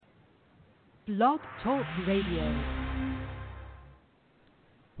Blog Talk Radio.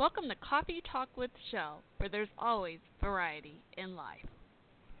 Welcome to Coffee Talk with Shell, where there's always variety in life.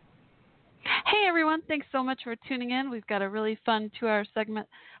 Hey everyone, thanks so much for tuning in. We've got a really fun 2-hour segment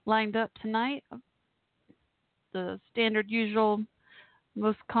lined up tonight. The standard, usual,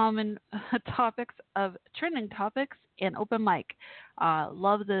 most common topics of trending topics and open mic.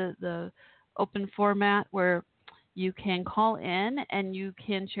 Love the open format where you can call in and you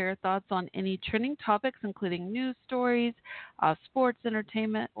can share thoughts on any trending topics, including news stories, sports,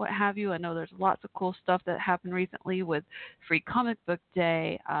 entertainment, what have you. I know there's lots of cool stuff that happened recently with Free Comic Book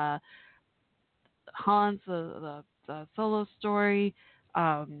Day, Han's the Solo story,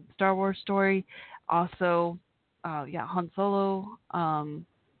 Star Wars story, also, Han Solo.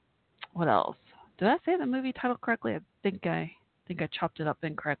 What else? Did I say the movie title correctly? I think I chopped it up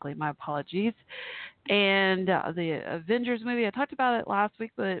incorrectly. My apologies. And the Avengers movie, I talked about it last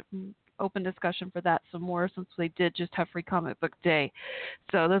week, but open discussion for that some more since they did just have Free Comic Book Day.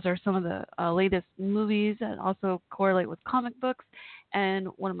 So those are some of the latest movies that also correlate with comic books. And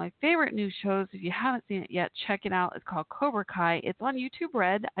one of my favorite new shows, if you haven't seen it yet, check it out. It's called Cobra Kai. It's on YouTube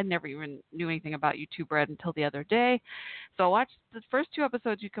Red. I never even knew anything about YouTube Red until the other day. So I watched the first 2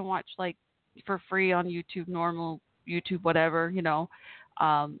 episodes. You can watch like for free on YouTube, normal YouTube, whatever,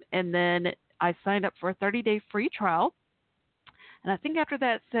 and then I signed up for a 30-day free trial. And I think after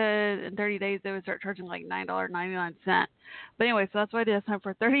that said in 30 days, they would start charging like $9.99. But anyway, so that's what I did. I signed up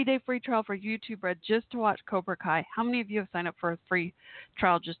for a 30-day free trial for YouTube Red just to watch Cobra Kai. How many of you have signed up for a free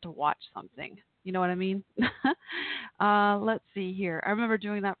trial just to watch something? You know what I mean? Let's see here. I remember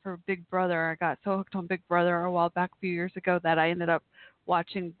doing that for Big Brother. I got so hooked on Big Brother a while back, a few years ago, that I ended up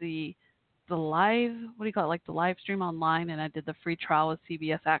watching the live, what do you call it, like the live stream online, and I did the free trial with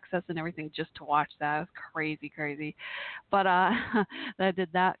CBS Access and everything just to watch that. It was crazy. But I did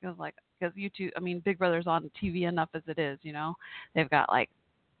that because YouTube, Big Brother's on TV enough as it is, They've got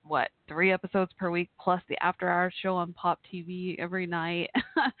 3 episodes per week plus the after hours show on Pop TV every night.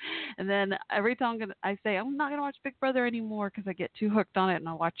 And then every time I say I'm not going to watch Big Brother anymore because I get too hooked on it, and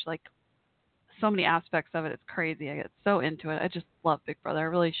I watch so many aspects of it. It's crazy. I get so into it. I just love Big Brother. I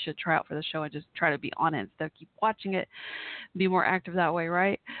really should try out for the show and just try to be on it instead of keep watching it, be more active that way,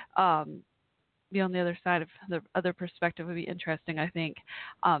 right? Be on the other side of the other perspective would be interesting, I think.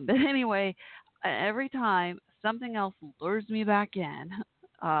 But anyway, every time something else lures me back in,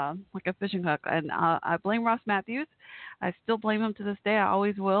 like a fishing hook, and I blame Ross Matthews. I still blame him to this day. I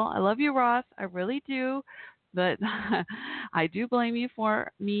always will. I love you, Ross. I really do. But I do blame you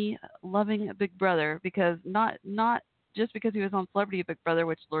for me loving Big Brother, because not just because he was on Celebrity Big Brother,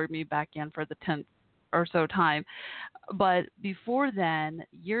 which lured me back in for the 10th or so time. But before then,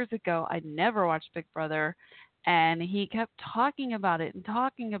 years ago, I never watched Big Brother, and he kept talking about it.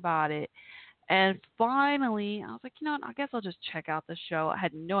 And finally, I was like, I guess I'll just check out the show. I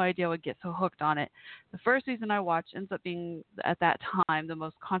had no idea I would get so hooked on it. The first season I watched ends up being, at that time, the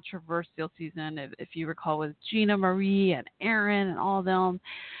most controversial season, if you recall, with Gina Marie and Aaron and all of them.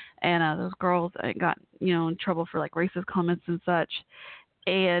 And those girls got, in trouble for racist comments and such.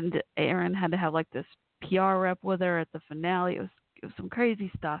 And Aaron had to have this PR rep with her at the finale. It was some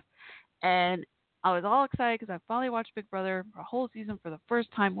crazy stuff. And I was all excited because I finally watched Big Brother for a whole season for the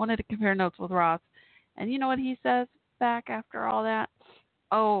first time, wanted to compare notes with Ross. And you know what he says back after all that?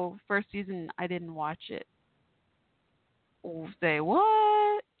 Oh, first season, I didn't watch it. Say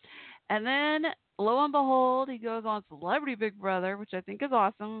what? And then, lo and behold, he goes on Celebrity Big Brother, which I think is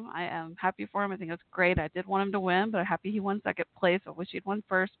awesome. I am happy for him. I think it's great. I did want him to win, but I'm happy he won second place. I wish he'd won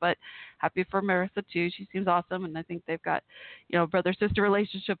first, but happy for Marissa, too. She seems awesome, and I think they've got, brother-sister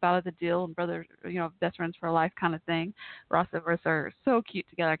relationship out of the deal, and brother, best friends for life kind of thing. Ross and Marissa are so cute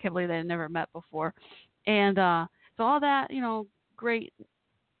together. I can't believe they had never met before. And so all that, great,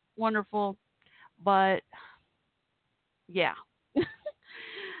 wonderful, but yeah.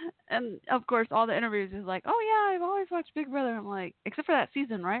 And, of course, all the interviews is like, oh, yeah, I've always watched Big Brother. I'm like, except for that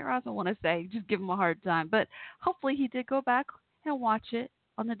season, right, Ross? I want to say, just give him a hard time. But hopefully he did go back and watch it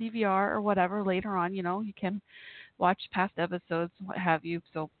on the DVR or whatever later on. You can watch past episodes, what have you.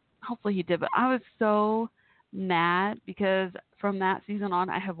 So hopefully he did. But I was so mad because from that season on,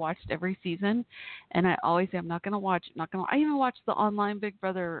 I have watched every season, and I always say I'm not going to watch it. I even watched the online Big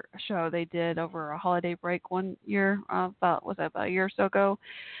Brother show they did over a holiday break one year, about a year or so ago.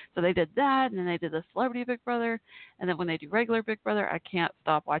 So they did that, and then they did the Celebrity Big Brother, and then when they do regular Big Brother, I can't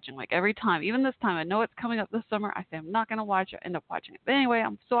stop watching. Every time, even this time, I know it's coming up this summer. I say I'm not going to watch it. I end up watching it. But anyway,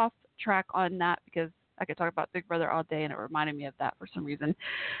 I'm so off track on that because I could talk about Big Brother all day, and it reminded me of that for some reason.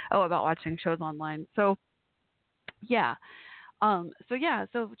 Oh, about watching shows online. So, yeah.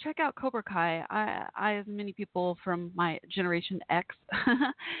 So check out Cobra Kai. As many people from my Generation X,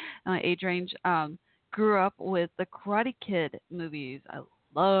 my age range, grew up with the Karate Kid movies. I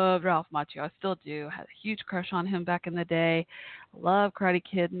loved Ralph Macchio. I still do. Had a huge crush on him back in the day. Love Karate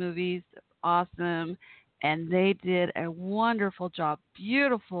Kid movies. They're awesome, and they did a wonderful job.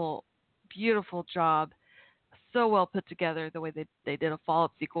 Beautiful, beautiful job, so well put together the way they did a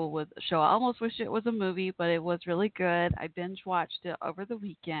follow-up sequel with a show. I almost wish it was a movie, but it was really good. I binge watched it over the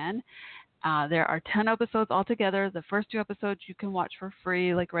weekend. There are 10 episodes altogether. The first two episodes you can watch for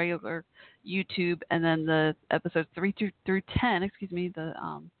free, like regular YouTube, and then the episodes 3 through 10, excuse me,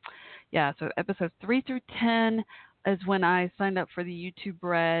 so episodes 3 through 10 is when I signed up for the YouTube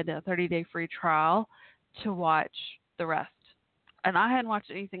Red 30-day free trial to watch the rest. And I hadn't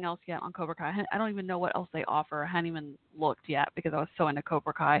watched anything else yet on Cobra Kai. I don't even know what else they offer. I hadn't even looked yet because I was so into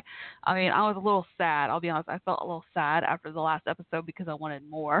Cobra Kai. I mean, I was a little sad. I'll be honest. I felt a little sad after the last episode because I wanted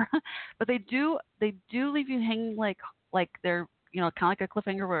more. But they do leave you hanging like they're kind of like a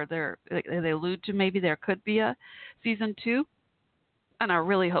cliffhanger where they allude to maybe there could be a season 2, and I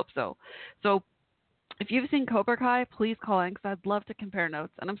really hope so. So if you've seen Cobra Kai, please call in because I'd love to compare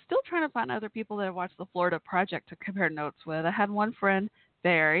notes. And I'm still trying to find other people that have watched the Florida Project to compare notes with. I had one friend,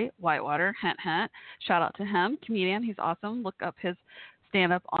 Barry Whitewater, hint. Shout out to him, comedian. He's awesome. Look up his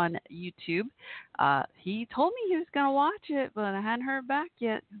stand-up on YouTube. He told me he was going to watch it, but I hadn't heard back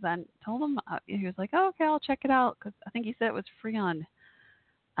yet because I told him. He was like, oh, okay, I'll check it out because I think he said it was free on,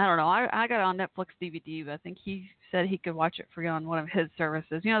 I don't know. I got it on Netflix DVD, but I think he said he could watch it free on one of his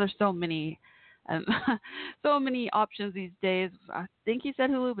services. There's so many so many options these days. I think he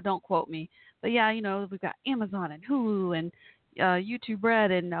said Hulu, but don't quote me. But yeah, we've got Amazon and Hulu and YouTube Red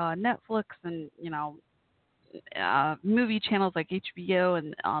and Netflix and movie channels like HBO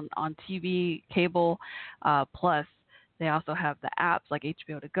and on TV cable. Plus, they also have the apps like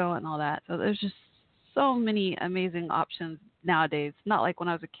HBO to go and all that. So there's just so many amazing options nowadays. Not like when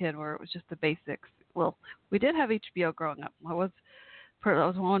I was a kid where it was just the basics. Well, we did have HBO growing up. That was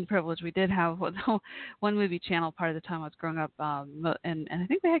one privilege. We did have one movie channel part of the time I was growing up, and I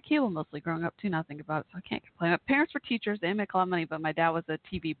think they had cable mostly growing up too. Now I think about it, so I can't complain. My parents were teachers; they make a lot of money, but my dad was a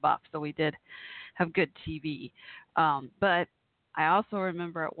TV buff, so we did have good TV. But I also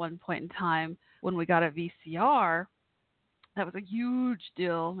remember at one point in time when we got a VCR, that was a huge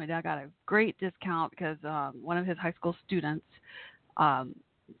deal. My dad got a great discount because one of his high school students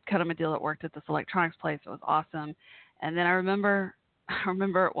cut him a deal that worked at this electronics place. It was awesome. And then I remember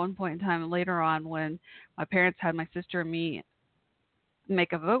at one point in time later on when my parents had my sister and me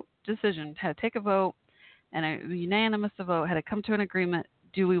make a vote decision, had to take a vote, and a unanimous vote, had to come to an agreement.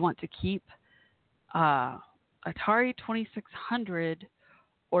 Do we want to keep Atari 2600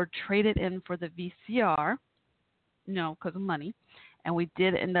 or trade it in for the VCR? No, because of money. And we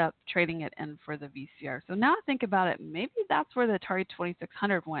did end up trading it in for the VCR. So now I think about it, maybe that's where the Atari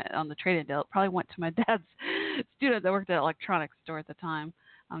 2600 went on the trade-in deal. It probably went to my dad's student that worked at an electronics store at the time,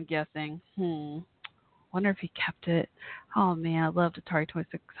 I'm guessing. Wonder if he kept it. Oh, man, I loved Atari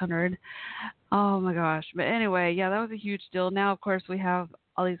 2600. Oh, my gosh. But anyway, yeah, that was a huge deal. Now, of course, we have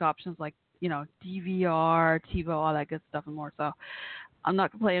all these options like, DVR, TiVo, all that good stuff and more. So I'm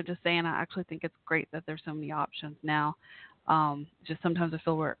not complaining. I'm just saying I actually think it's great that there's so many options now. Just sometimes I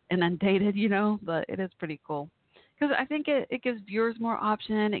feel we're inundated, but it is pretty cool. Because I think it gives viewers more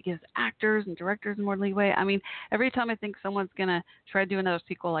option. It gives actors and directors more leeway. I mean, every time I think someone's going to try to do another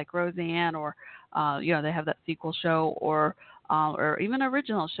sequel like Roseanne or, they have that sequel show or even an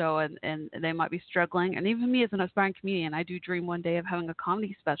original show and they might be struggling. And even me as an aspiring comedian, I do dream one day of having a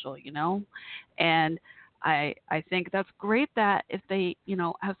comedy special, and I think that's great that if they,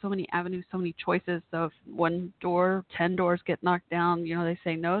 have so many avenues, so many choices. So if 10 doors get knocked down, they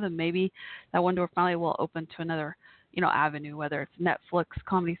say no, then maybe that one door finally will open to another, avenue, whether it's Netflix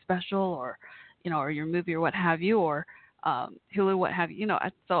comedy special or, or your movie or what have you, or Hulu, what have you.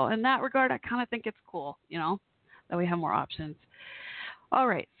 So in that regard, I kind of think it's cool, that we have more options. All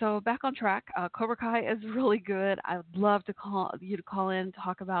right, so back on track. Cobra Kai is really good. I would love to call in and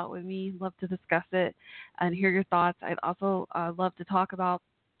talk about it with me. Love to discuss it and hear your thoughts. I'd also love to talk about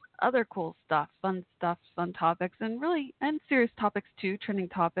other cool stuff, fun topics, and serious topics too. Trending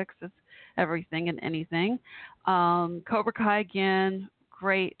topics is everything and anything. Cobra Kai again,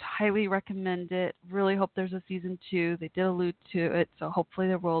 great. Highly recommend it. Really hope there's a season 2. They did allude to it, so hopefully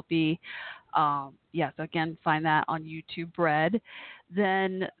there will be. So again, find that on YouTube Red.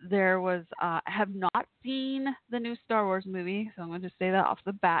 Then there was, I have not seen the new Star Wars movie, so I'm going to just say that off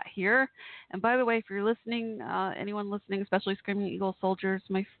the bat here. And by the way, if you're listening, anyone listening, especially Screaming Eagle soldiers,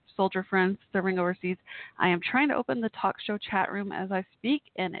 my soldier friends serving overseas, I am trying to open the talk show chat room as I speak,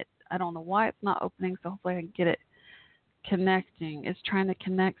 and I don't know why it's not opening, so hopefully I can get it connecting. It's trying to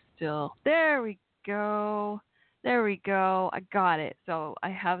connect still. There we go. There we go. I got it. So I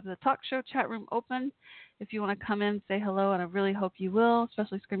have the talk show chat room open. If you want to come in, say hello, and I really hope you will,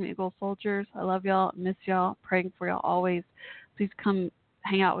 especially Screaming Eagle soldiers. I love y'all. Miss y'all. Praying for y'all always. Please come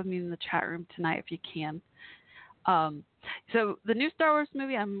hang out with me in the chat room tonight if you can. So the new Star Wars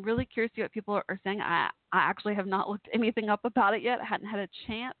movie, I'm really curious to see what people are saying. I actually have not looked anything up about it yet. I hadn't had a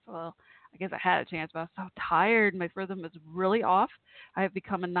chance. Well, I guess I had a chance, but I was so tired. My rhythm is really off. I have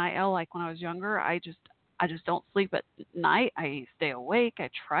become a night owl like when I was younger. I just don't sleep at night. I stay awake. I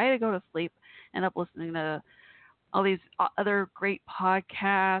try to go to sleep. End up listening to all these other great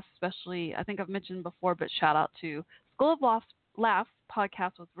podcasts, especially, I think I've mentioned before, but shout out to School of Laughs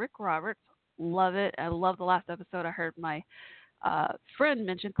podcast with Rick Roberts. Love it. I love the last episode. I heard my friend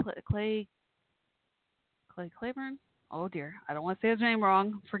mention Clay Claiborne. Oh dear, I don't want to say his name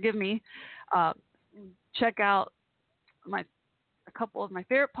wrong. Forgive me. Check out a couple of my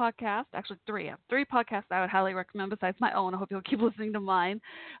favorite podcasts. Actually, three. I have 3 podcasts I would highly recommend besides my own. I hope you'll keep listening to mine.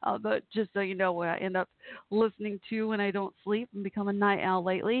 But just so you know, what I end up listening to when I don't sleep and become a night owl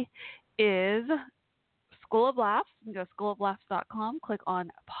lately is School of Laughs. You can go to schooloflaughs.com, click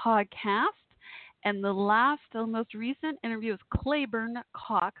on podcast, and the most recent interview is Claiborne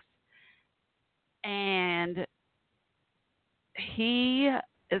Cox, and he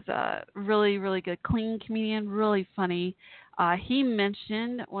is a really, really good, clean comedian, really funny. He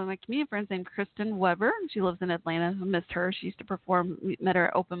mentioned one of my comedian friends named Kristen Weber. She lives in Atlanta. I missed her. She used to perform, met her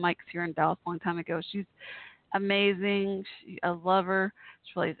at open mics here in Dallas a long time ago. She's amazing. I love her.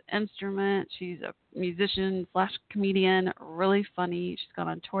 She plays instrument. She's a musician / comedian. Really funny. She's gone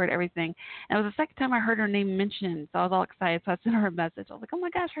on tour and everything. And it was the second time I heard her name mentioned, so I was all excited. So I sent her a message. I was like, "Oh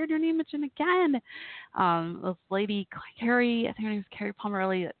my gosh, I heard your name mentioned again." This lady, Carrie, I think her name is Carrie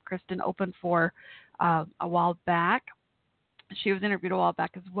Pomerelli, that Kristen opened for a while back. She was interviewed a while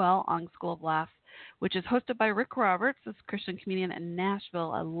back as well on School of Laughs, which is hosted by Rick Roberts, this Christian comedian in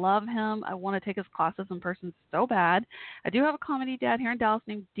Nashville. I love him. I want to take his classes in person so bad. I do have a comedy dad here in Dallas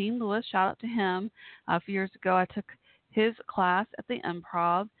named Dean Lewis. Shout out to him. A few years ago, I took his class at the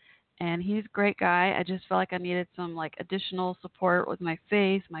Improv, and he's a great guy. I just felt like I needed some additional support with my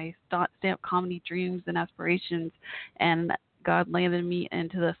faith, my stand-up comedy dreams and aspirations, and God landed me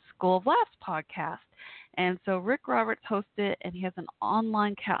into the School of Laughs podcast. And so Rick Roberts hosts it, and he has an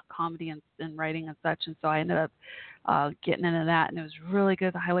online comedy and writing and such. And so I ended up getting into that, and it was really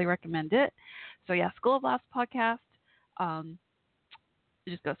good. I highly recommend it. So, yeah, School of Laughs podcast.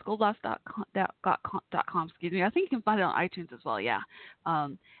 Just go to schooloflaughs.com. Excuse me. I think you can find it on iTunes as well, yeah.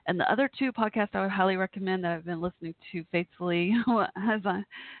 And the other 2 podcasts I would highly recommend that I've been listening to faithfully as I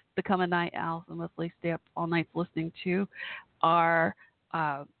become a night owl, so mostly stay up all night listening to, are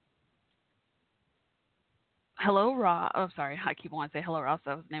Hello, Ross. Oh, sorry. I keep wanting to say Hello, Ross.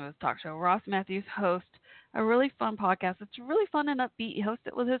 That was the name of his talk show. Ross Matthews hosts a really fun podcast. It's really fun and upbeat. He hosts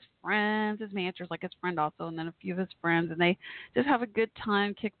it with his friends. His manager's like his friend also, and then a few of his friends. And they just have a good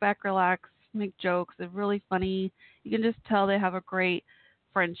time, kick back, relax, make jokes. They're really funny. You can just tell they have a great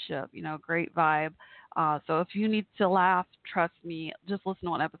friendship, great vibe. So if you need to laugh, trust me, just listen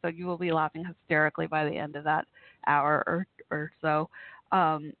to one episode. You will be laughing hysterically by the end of that hour or so.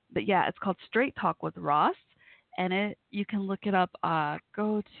 But, yeah, it's called Straight Talk with Ross. And you can look it up. I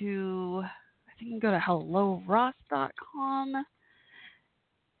think you can go to helloross.com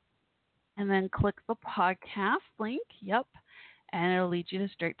and then click the podcast link. Yep. And it'll lead you to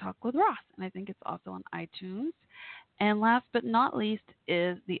Straight Talk with Ross. And I think it's also on iTunes. And last but not least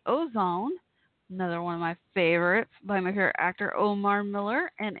is The Ozone, another one of my favorites by my favorite actor, Omar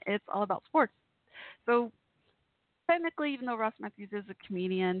Miller. And it's all about sports. So technically, even though Ross Matthews is a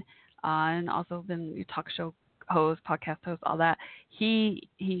comedian and also been a talk show host, podcast host, all that, he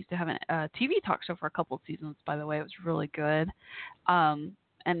used to have a TV talk show for a couple of seasons, by the way. It was really good. And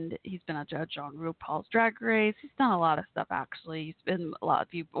he's been a judge on RuPaul's Drag Race. He's done a lot of stuff, actually. He's been, a lot of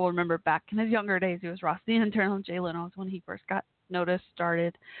people remember back in his younger days, he was Ross the Intern on Jay Leno's when he first got noticed,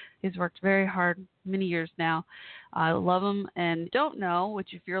 started. He's worked very hard, many years now. I love him, and don't know,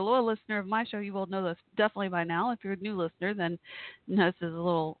 which if you're a loyal listener of my show, you will know this definitely by now. If you're a new listener, then this is a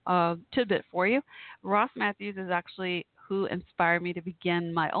little tidbit for you. Ross Matthews is actually who inspired me to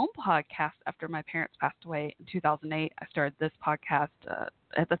begin my own podcast after my parents passed away in 2008. I started this podcast.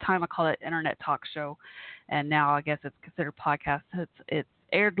 At the time, I called it Internet Talk Show, and now I guess it's considered podcast. It's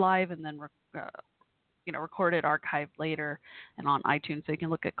aired live and then recorded, archived later, and on iTunes. So you can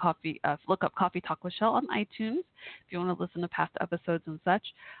look up Coffee Talk with Shell on iTunes if you want to listen to past episodes and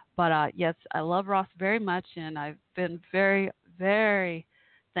such. But yes, I love Ross very much, and I've been very, very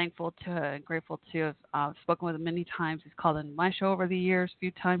thankful to and grateful to have spoken with him many times. He's called in my show over the years, a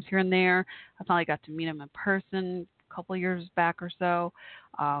few times here and there. I finally got to meet him in person a couple of years back or so.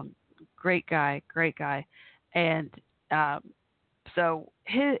 Great guy. And so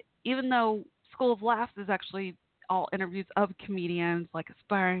even though School of Laughs is actually all interviews of comedians, like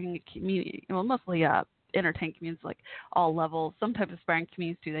aspiring comedians, mostly entertain comedians, like all levels. Sometimes aspiring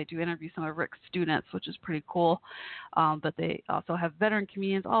comedians too. They do interview some of Rick's students, which is pretty cool. But they also have veteran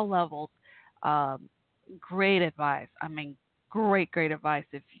comedians, all levels. Great advice. I mean, great advice.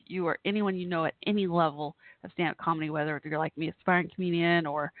 If you or anyone you know at any level of stand-up comedy, whether you're like me, aspiring comedian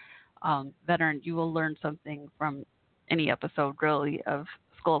or veteran, you will learn something from any episode really of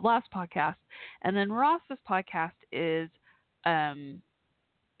School of Laughs podcast. And then Ross's podcast is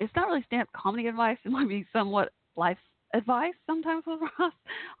it's not really stand-up comedy advice. It might be somewhat life advice sometimes with Ross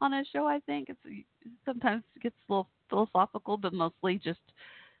on his show. I think sometimes it gets a little philosophical, but mostly just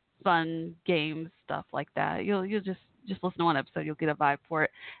fun games, stuff like that. You'll just listen to one episode, you'll get a vibe for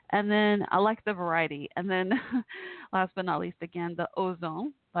it. And then I like the variety. And then last but not least, again, the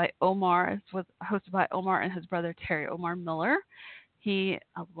Ozone by Omar. It was hosted by Omar and his brother Terry, Omar Miller. I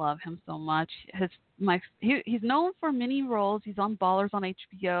love him so much. He's known for many roles. He's on Ballers on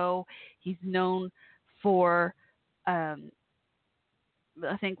HBO. He's known for, I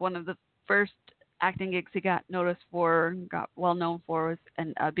think one of the first acting gigs he got noticed for, got well known for, was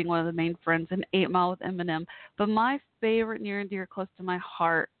being one of the main friends in 8 Mile with Eminem. But my favorite, near and dear, close to my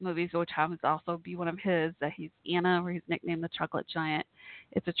heart movies, which happens to also be one of his, that he's Anna, where he's nicknamed the Chocolate Giant.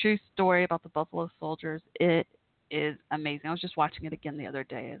 It's a true story about the Buffalo Soldiers. It is amazing. I was just watching it again the other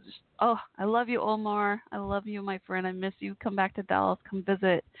day. It's just, I love you, Omar. I love you, my friend. I miss you. Come back to Dallas. Come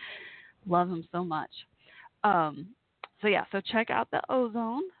visit. Love him so much. So check out the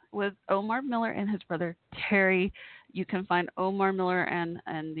Ozone with Omar Miller and his brother Terry. You can find Omar Miller and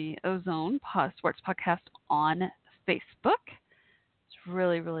the Ozone Sports Podcast on Facebook. It's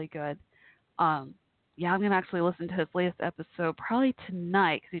really, really good. I'm going to actually listen to his latest episode probably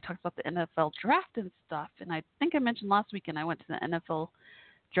tonight because he talks about the NFL draft and stuff. And I think I mentioned last weekend I went to the NFL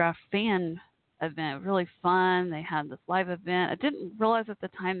draft fan event. Really fun. They had this live event. I didn't realize at the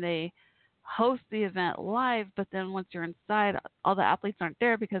time they host the event live, but then once you're inside, all the athletes aren't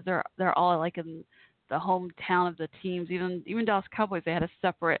there because they're all like in the hometown of the teams. Even Dallas Cowboys, they had a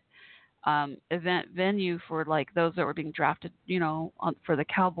separate event venue for like those that were being drafted, for the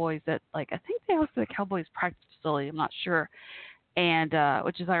Cowboys. That I think they hosted the Cowboys practice facility. I'm not sure, and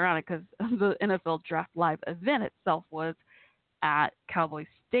which is ironic because the NFL draft live event itself was at Cowboys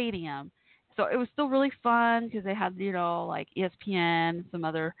Stadium. So it was still really fun because they had like ESPN, some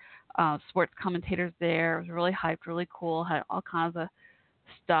other sports commentators there. It was really hyped, really cool. Had all kinds of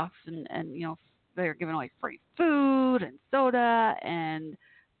stuff, and they were giving away free food and soda and.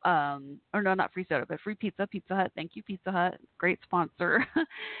 Or no, not free soda, but free pizza. Pizza Hut, thank you, Pizza Hut, great sponsor.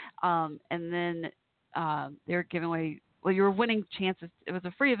 And then they were giving away. Well, you were winning chances. It was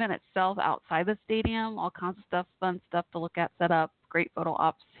a free event itself outside the stadium. All kinds of stuff, fun stuff to look at, set up. Great photo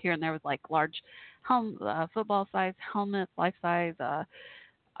ops here and there with like large football size helmets, life size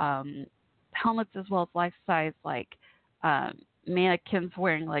helmets as well as life size mannequins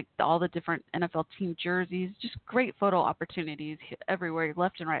wearing like all the different NFL team jerseys. Just great photo opportunities everywhere,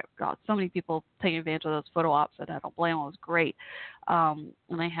 left and right. God, so many people taking advantage of those photo ops that I don't blame them. It was great. And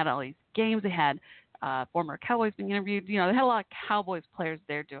they had all these games. They had former Cowboys being interviewed. They had a lot of Cowboys players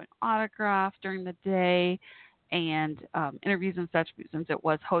there doing autographs during the day and interviews and such, since it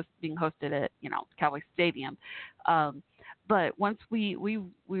was being hosted at Cowboys Stadium. But once we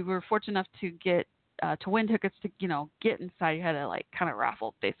were fortunate enough to get to win tickets to get inside, you had to kind of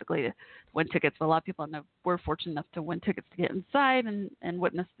raffle basically to win tickets. But a lot of people were fortunate enough to win tickets to get inside and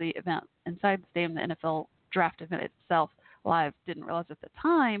witness the event inside the stadium, the NFL draft event itself live. Didn't realize at the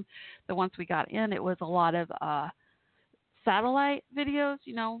time that once we got in, it was a lot of satellite videos,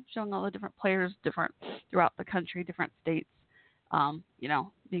 showing all the different players throughout the country, different states,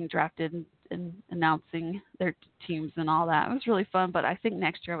 being drafted and announcing their teams and all that. It was really fun, but I think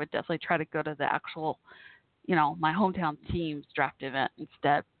next year I would definitely try to go to the actual, my hometown team's draft event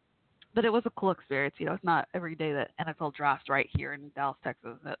instead. But it was a cool experience. It's not every day that NFL drafts right here in Dallas,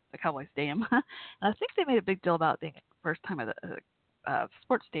 Texas at the Cowboys Stadium. And I think they made a big deal about being first time at a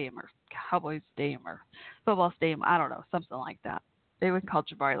sports stadium or Cowboys stadium or football stadium. I don't know, something like that. Maybe we can call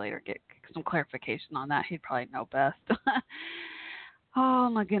Jabari later, get some clarification on that. He'd probably know best. Oh,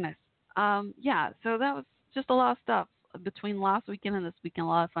 my goodness. Yeah, so that was just a lot of stuff between last weekend and this weekend, a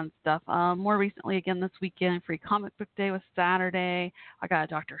lot of fun stuff. More recently, again, this weekend, Free Comic Book Day was Saturday. I got a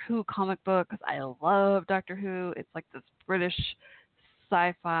Doctor Who comic book because I love Doctor Who. It's like this British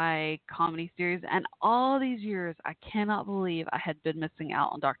sci-fi comedy series, and all these years I cannot believe I had been missing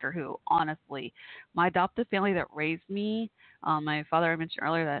out on Doctor Who. Honestly, my adoptive family that raised me, my father, I mentioned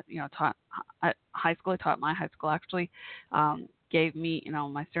earlier, that taught at high school, I taught my high school actually, gave me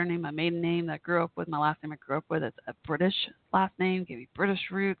my surname, my maiden name that I grew up with, my last name I grew up with. It's a British last name, gave me British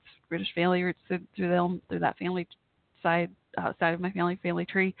roots, British family roots through that family side of my family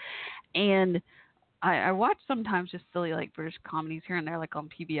tree. And I watch sometimes just silly like British comedies here and there, like on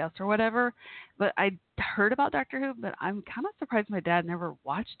PBS or whatever. But I heard about Doctor Who, but I'm kind of surprised my dad never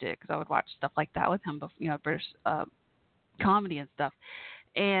watched it, because I would watch stuff like that with him, British comedy and stuff.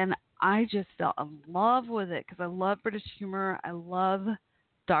 And I just fell in love with it because I love British humor. I love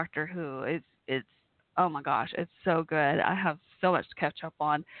Doctor Who. It's oh my gosh, it's so good. I have so much to catch up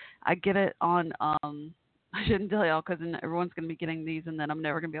on. I get it on I shouldn't tell y'all because then everyone's going to be getting these, and then I'm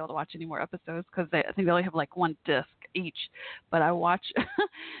never going to be able to watch any more episodes because I think they only have like one disc each. But I watch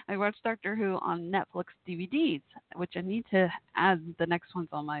Doctor Who on Netflix DVDs, which I need to add the next ones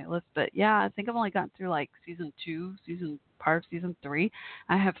on my list. But yeah, I think I've only gotten through like part of season 3.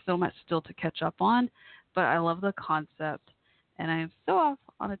 I have so much still to catch up on, but I love the concept. And I am so off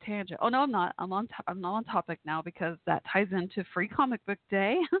on a tangent. Oh, no, I'm not. I'm not on topic now because that ties into Free Comic Book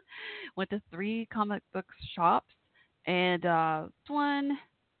Day. Went to 3 comic book shops. And one.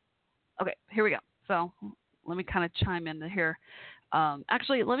 Okay, here we go. So let me kind of chime in here.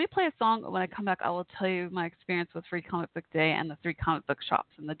 Actually, let me play a song. When I come back, I will tell you my experience with Free Comic Book Day and the 3 comic book shops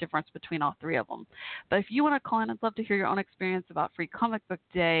and the difference between all 3 of them. But if you want to call in, I'd love to hear your own experience about Free Comic Book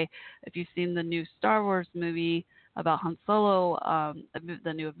Day. If you've seen the new Star Wars movie about Han Solo,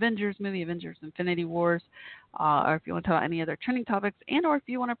 the new Avengers movie, Avengers Infinity Wars, or if you want to talk about any other trending topics, and or if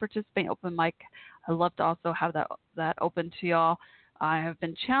you want to participate in open mic, I'd love to also have that open to y'all. I have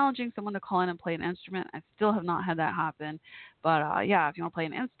been challenging someone to call in and play an instrument. I still have not had that happen. But, yeah, if you want to play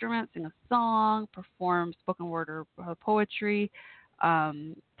an instrument, sing a song, perform spoken word or poetry,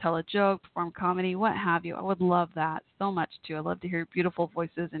 tell a joke, perform comedy, what have you, I would love that so much, too. I'd love to hear your beautiful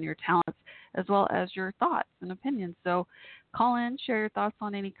voices and your talents as well as your thoughts and opinions. So call in, share your thoughts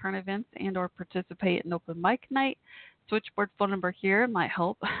on any current events and or participate in open mic night. Switchboard phone number here might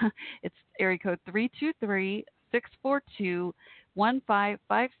help. It's area code 323-642-1556,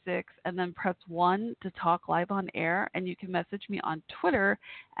 and then press 1 to talk live on air. And you can message me on Twitter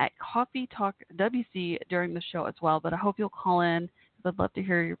at Coffee Talk WC during the show as well. But I hope you'll call in. I'd love to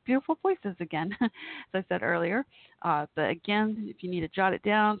hear your beautiful voices again, as I said earlier. But again, if you need to jot it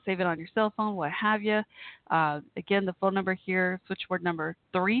down, save it on your cell phone, what have you. Again, the phone number here, switchboard number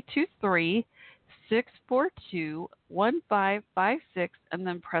 323-642-1556, and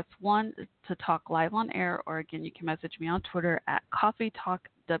then press 1 to talk live on air. Or again, you can message me on Twitter at Coffee Talk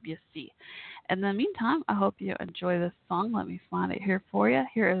WC. In the meantime, I hope you enjoy this song. Let me find it here for you.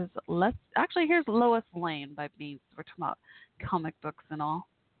 Here's Lois Lane by Beans. We're talking about comic books and all.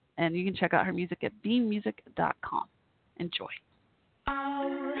 And you can check out her music at beanmusic.com. Enjoy.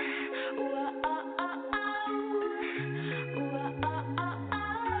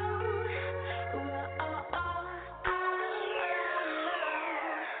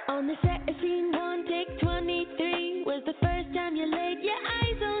 On the set of scene 1, take 23 was the first time you laid your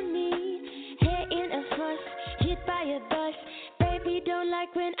eyes on me. Hair in a fuss, hit by a bus. Baby, don't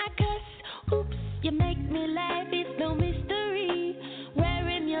like when I cuss. Oops, you make me laugh, it's no mystery.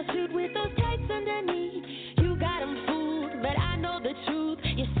 Wearing your suit with those tights underneath. You got 'em fooled, but I know the truth.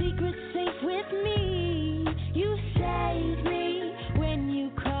 Your secret's safe with me. You saved me when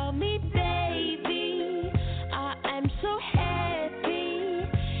you call me baby. I am so happy.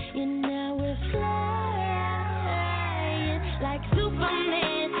 You know we're flying like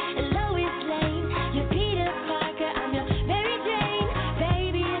Superman and Lois Lane. You're Peter Parker, I'm your Mary Jane.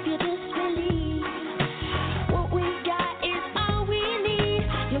 Baby, if you just believe, what we got is all we need.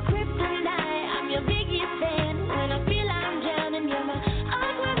 Your kryptonite, I'm your biggest fan.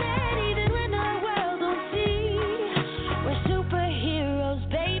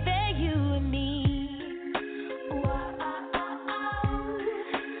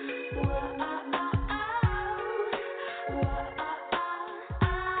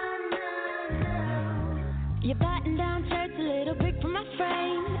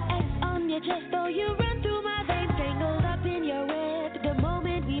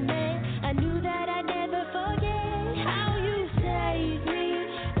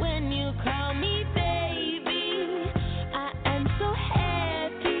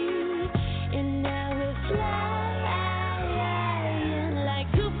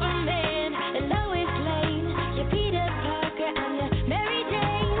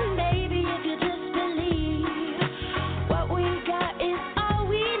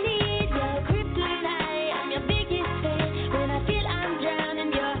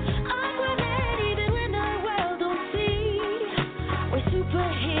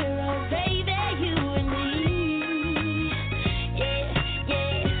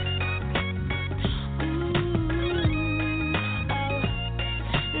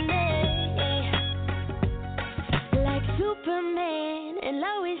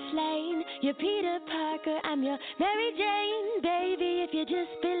 I'm your Mary Jane, baby, if you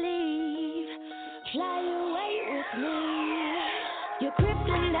just believe. Fly away with me. Your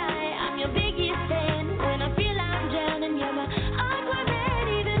kryptonite, I'm your biggest fan. When I feel I'm drowning, you're my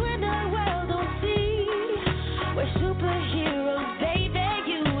Aquaman, even when the world don't see. We're superheroes,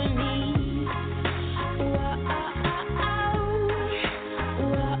 baby, you and me.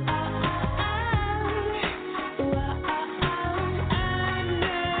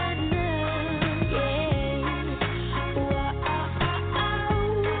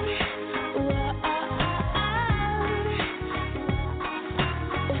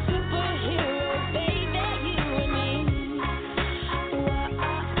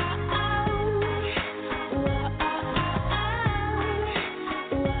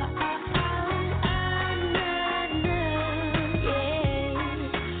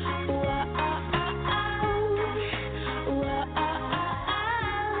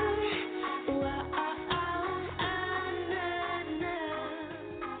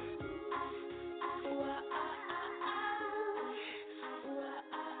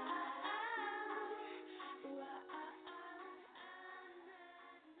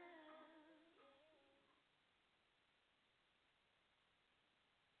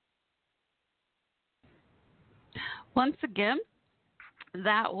 Once again,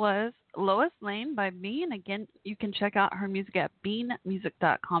 that was Lois Lane by Bean. Again, you can check out her music at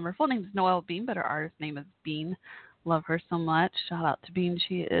beanmusic.com. Her full name is Noelle Bean, but her artist name is Bean. Love her so much. Shout out to Bean.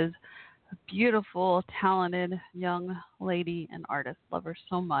 She is a beautiful, talented young lady and artist. Love her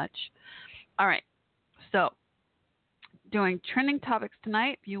so much. All right. So, doing trending topics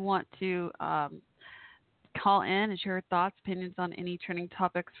tonight. If you want to call in and share your thoughts, opinions on any trending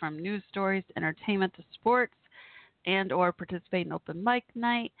topics from news stories, entertainment to sports, and or participate in open mic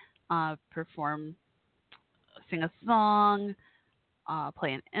night, perform, sing a song,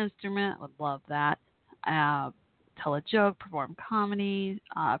 play an instrument, would love that, tell a joke, perform comedy,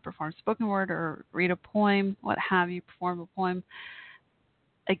 perform spoken word or read a poem, what have you, perform a poem.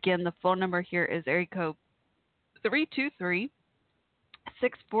 Again, the phone number here is area code 323-642-1556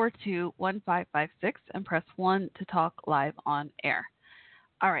 and press 1 to talk live on air.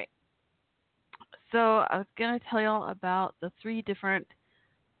 All right. So I was going to tell y'all about the 3 different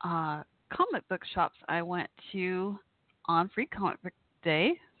comic book shops I went to on Free Comic Book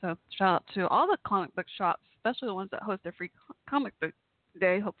Day. So shout out to all the comic book shops, especially the ones that host their Free Comic Book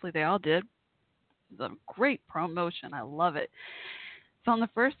Day. Hopefully they all did. It's a great promotion. I love it. It's on the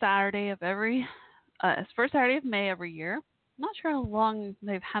first Saturday of first Saturday of May every year. I'm not sure how long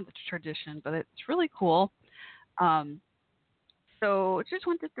they've had the tradition, but it's really cool. So just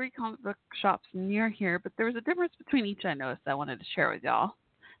went to 3 comic book shops near here, but there was a difference between each I noticed I wanted to share with y'all.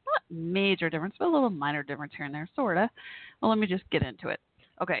 Not major difference, but a little minor difference here and there, sort of. Well, let me just get into it.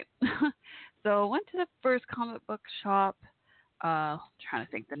 Okay. So went to the first comic book shop. Trying to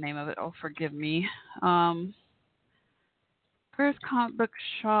think the name of it. Oh, forgive me. First comic book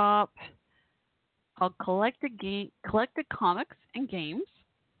shop called Collected Comics and Games.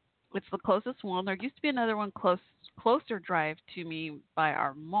 It's the closest one. There used to be another one closer drive to me by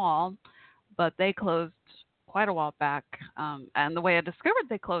our mall, but they closed quite a while back. And the way I discovered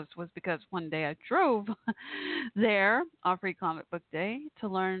they closed was because one day I drove there on Free Comic Book Day to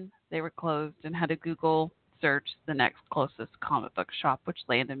learn they were closed and had to Google search the next closest comic book shop, which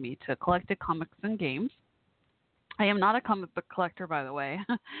landed me to Collected Comics and Games. I am not a comic book collector, by the way,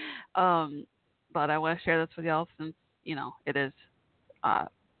 but I want to share this with y'all since, it is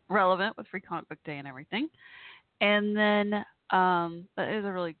relevant with Free Comic Book Day and everything. And then that is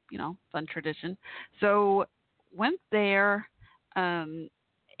a really, fun tradition. So went there and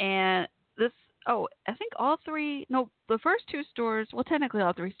this, I think the first 2 stores, well, technically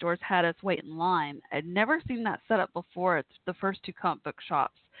all 3 stores had us wait in line. I'd never seen that set up before at the first 2 comic book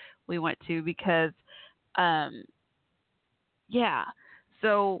shops we went to because,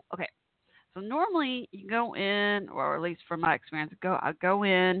 So normally you go in, or at least from my experience, I go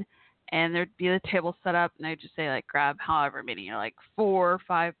in and there'd be a table set up and they'd just say like grab however many, 4 or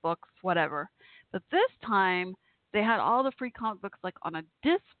 5 books, whatever. But this time they had all the free comic books like on a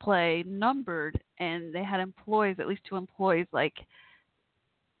display numbered, and they had employees, at least 2 employees, like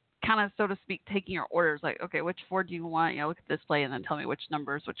kind of, so to speak, taking your orders, like, okay, which 4 do you want? Look at the display and then tell me which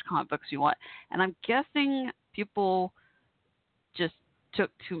numbers, which comic books you want. And I'm guessing people just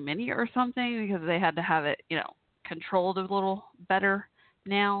took too many or something because they had to have it, controlled a little better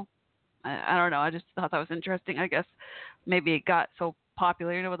now. I don't know. I just thought that was interesting. I guess maybe it got so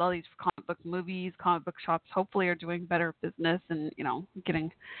popular, with all these comic book movies, comic book shops hopefully are doing better business and,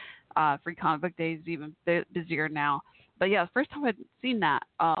 getting Free Comic Book Days even busier now. but yeah, the first time I'd seen that.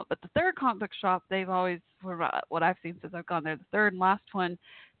 But the third comic book shop, they've always, what I've seen since I've gone there, the third and last one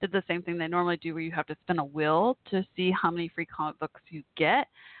did the same thing they normally do, where you have to spin a wheel to see how many free comic books you get.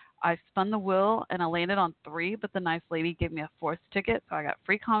 I spun the wheel and I landed on 3, but the nice lady gave me a 4th ticket, so I got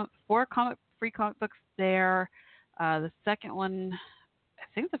free free comic books there. The second one, I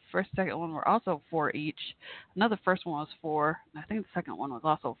think the second one were also 4 each. Another first one was 4, and I think the second one was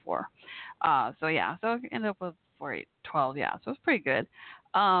also 4. So yeah, so I ended up with 4, 8, 12. Yeah, so it was pretty good.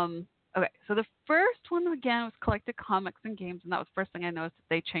 Okay, so the first one again was collected comics and games, and that was the first thing I noticed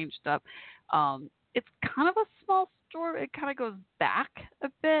that they changed up. It's kind of a small store. It kind of goes back a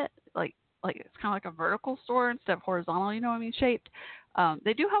bit, like it's kind of like a vertical store instead of horizontal. You know what I mean, shaped.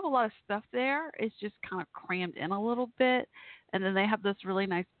 They do have a lot of stuff there. It's just kind of crammed in a little bit. And then they have this really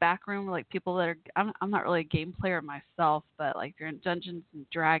nice back room where, like, people that are, I'm not really a game player myself, but like if you're in Dungeons and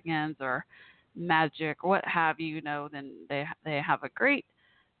Dragons or Magic or what have you, then they have a great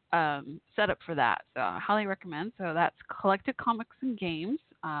setup for that. So I highly recommend. So that's Collected Comics and Games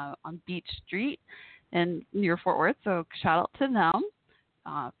on Beach Street in near Fort Worth. So shout out to them.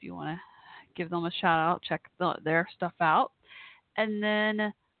 If you want to give them a shout out, check their stuff out. And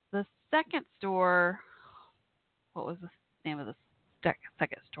then the second store, what was the name of the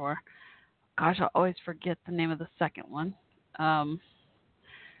second store? Gosh, I always forget the name of the second one.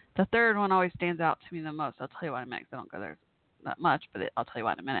 The third one always stands out to me the most. I'll tell you what in a minute, 'cause I don't go there that much, but I'll tell you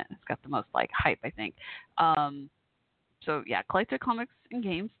what in a minute. It's got the most hype, I think. So yeah, Collected Comics and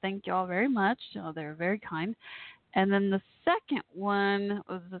Games. Thank you all very much. They're very kind. And then the second one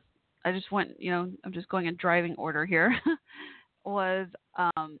was this. I just went. I'm just going in driving order here. Was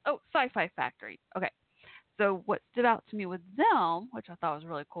Sci-Fi Factory. Okay. So what stood out to me with them, which I thought was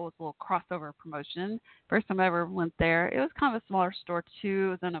really cool, was a little crossover promotion. First time I ever went there. It was kind of a smaller store too.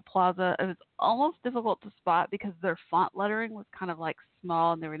 It was in a plaza. It was almost difficult to spot because their font lettering was kind of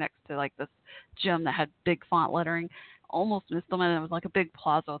small, and they were next to this gym that had big font lettering. Almost missed them, and it was like a big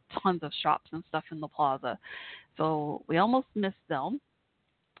plaza with tons of shops and stuff in the plaza. So we almost missed them.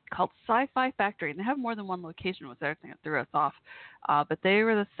 Called Sci-Fi Factory, and they have more than one location, was the other thing that threw us off. But they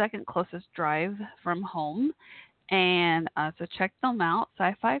were the second closest drive from home, and so check them out,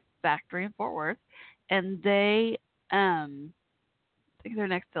 Sci-Fi Factory in Fort Worth, and they, I think they're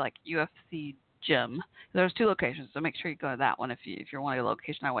next to UFC gym. There's 2 locations, so make sure you go to that one if you're one of the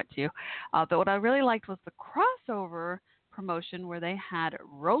location I went to. But what I really liked was the crossover promotion where they had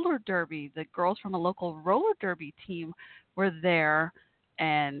roller derby. The girls from a local roller derby team were there.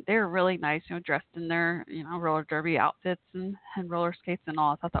 And they were really nice, dressed in their, roller derby outfits and roller skates and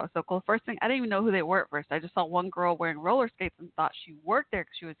all. I thought that was so cool. First thing, I didn't even know who they were at first. I just saw one girl wearing roller skates and thought she worked there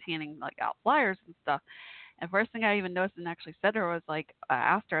because she was handing out flyers and stuff. And first thing I even noticed and actually said to her was I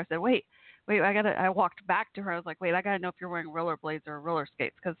asked her, I said, wait, I walked back to her. I was like, wait, I got to know if you're wearing rollerblades or roller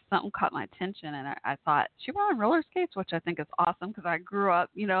skates, because something caught my attention. And I thought, she wearing roller skates, which I think is awesome, because I grew up,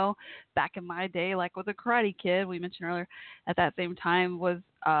 back in my day, with a Karate Kid, we mentioned earlier, at that same time was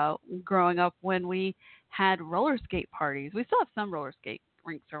growing up when we had roller skate parties. We still have some roller skate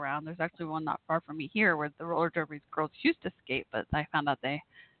rinks around. There's actually one not far from me here where the roller derby girls used to skate, but I found out they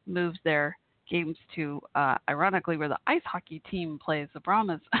moved their games to, ironically, where the ice hockey team plays, the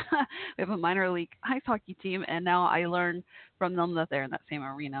Brahmas. We have a minor league ice hockey team, and now I learned from them that they're in that same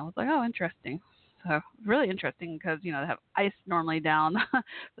arena. I was like, oh, interesting. So really interesting, because, they have ice normally down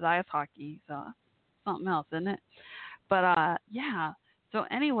for the ice hockey, so something else, isn't it? But, yeah. So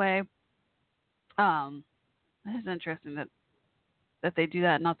anyway, it is interesting that they do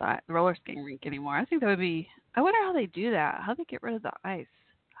that, not the roller skating rink anymore. I think that would be, I wonder how they do that. How do they get rid of the ice?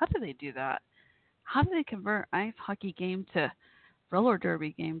 How do they do that? How do they convert ice hockey game to roller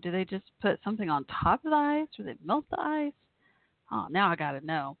derby game? Do they just put something on top of the ice, or they melt the ice? Oh, now I gotta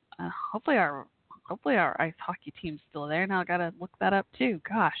know. Hopefully our ice hockey team's still there. Now I gotta look that up too.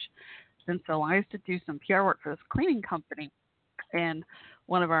 Gosh, it's been so long. I used to do some PR work for this cleaning company, and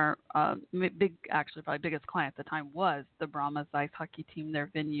one of our probably biggest client at the time was the Brahmas ice hockey team, their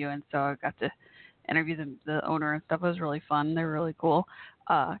venue, and so I got to interview the owner and stuff. It was really fun. They're really cool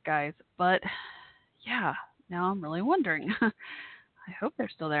guys. But yeah, now I'm really wondering. I hope they're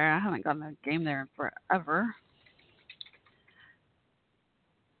still there. I haven't gotten a game there in forever.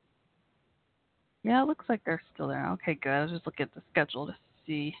 Yeah, it looks like they're still there. Okay, good. I was just looking at the schedule to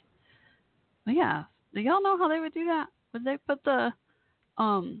see. But yeah, do y'all know how they would do that? Would they put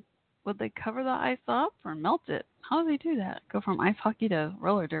would they cover the ice up or melt it? How do they do that? Go from ice hockey to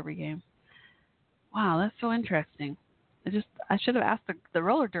roller derby game. Wow, that's so interesting. I should have asked the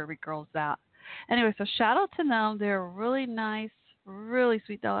roller derby girls that. Anyway, so shout out to them. They're really nice Really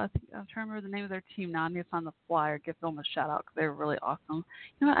sweet Dallas. I'm trying to remember the name of their team now. I need to find the flyer, give them a shout out because they were really awesome.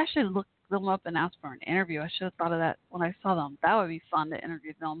 You know, I should look them up and ask for an interview. I should have thought of that when I saw them. That would be fun to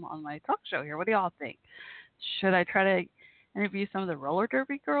interview them on my talk show here. What do y'all think? Should I try to interview some of the roller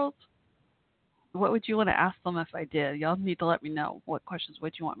derby girls? What would you want to ask them if I did? Y'all need to let me know. What questions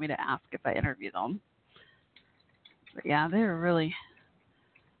would you want me to ask if I interview them? But yeah, they were really,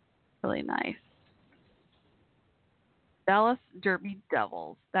 really nice. Dallas Derby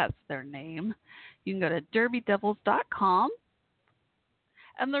Devils. That's their name. You can go to derbydevils.com,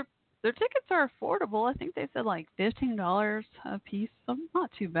 and their tickets are affordable. I think they said like $15 a piece, so not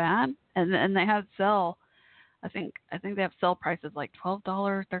too bad. And they have sell. I think they have sell prices like $12,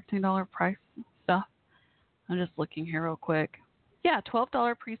 $13 price stuff. I'm just looking here real quick. Yeah,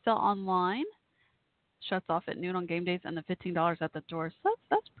 $12 pre-sale online. Shuts off at noon on game days, and the $15 at the door. So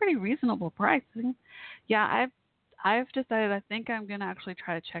that's pretty reasonable pricing. Yeah, I've decided I think I'm gonna actually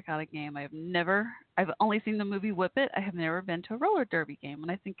try to check out a game. I've only seen the movie Whip It. I have never been to a roller derby game,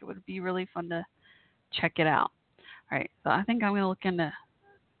 and I think it would be really fun to check it out. All right, so I think I'm gonna look into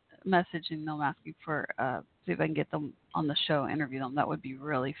messaging them, asking for see if I can get them on the show, interview them. That would be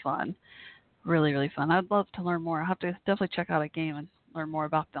really fun, really really fun. I'd love to learn more. I'll have to definitely check out a game and learn more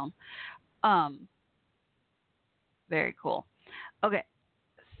about them. Very cool. Okay,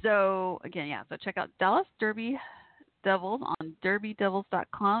 so again, yeah, so check out Dallas Derby Devils on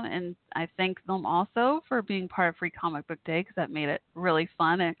derbydevils.com, and I thank them also for being part of Free Comic Book Day because that made it really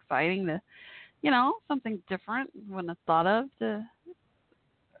fun and exciting to, something different wouldn't have thought of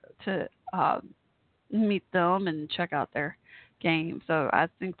to meet them and check out their game. So I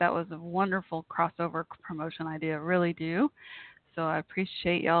think that was a wonderful crossover promotion idea, really do. So I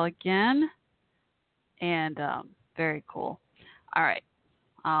appreciate y'all again, and very cool. All right.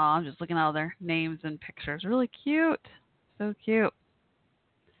 I'm just looking at all their names and pictures. Really cute. So cute.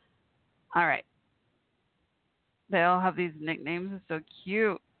 All right. They all have these nicknames. It's so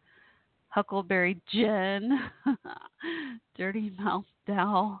cute. Huckleberry Jen. Dirty Mouse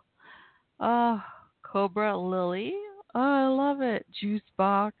Dal. Oh, Cobra Lily. Oh, I love it. Juice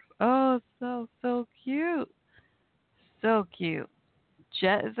Box. Oh, so cute. So cute.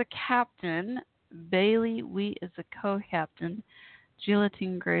 Jet is a captain. Bailey Wheat is a co-captain.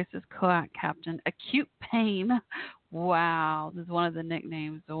 Gelatine Grace is co-captain. Acute Pain. Wow. This is one of the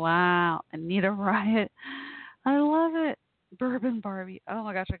nicknames. Wow. Anita Riot. I love it. Bourbon Barbie. Oh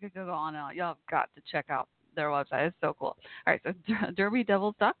my gosh, I could go on and on. Y'all have got to check out their website. It's so cool. All right, so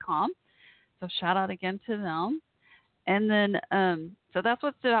derbydevils.com. So shout out again to them. And then, so that's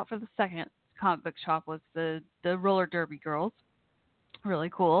what stood out for the second comic book shop was the roller derby girls.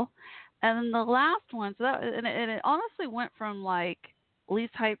 Really cool. And then the last one, so that and it honestly went from like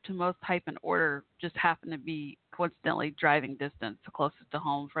least hype to most hype in order. Just happened to be coincidentally driving distance, the closest to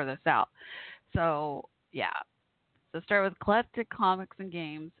home, furthest out. So yeah, so start with Collected Comics and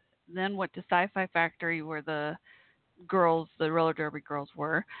Games, then went to Sci-Fi Factory where the girls, the roller derby girls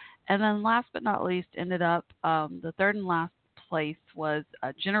were, and then last but not least ended up the third and last place was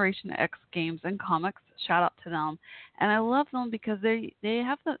Generation X Games and Comics. Shout out to them, and I love them because they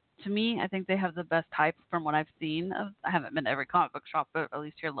have to me I think they have the best hype from what I've seen. I haven't been to every comic book shop, but at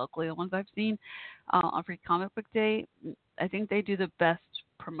least here locally, the ones I've seen on Free Comic Book Day, I think they do the best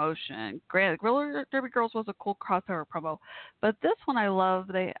promotion. Granted, Roller Derby Girls was a cool crossover promo, but this one I love.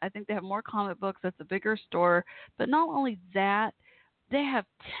 I think they have more comic books. It's a bigger store, but not only that, they have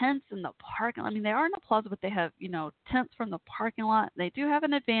tents in the parking lot. I mean, they are in the plaza, but they have, tents from the parking lot. They do have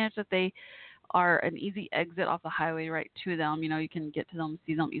an advantage that they are an easy exit off the highway right to them. You can get to them,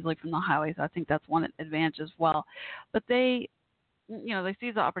 see them easily from the highway. So I think that's one advantage as well. But they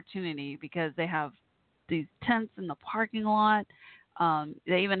seize the opportunity because they have these tents in the parking lot.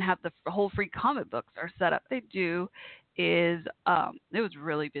 They even have the whole free comic books are set up. They do is it was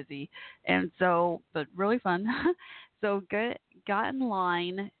really busy, and so but really fun. So got in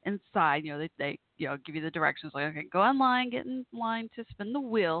line inside. They give you the directions like, okay, go in line, get in line to spin the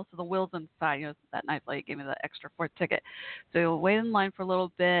wheel. So the wheel's inside. That nice lady gave me the extra fourth ticket. So you'll wait in line for a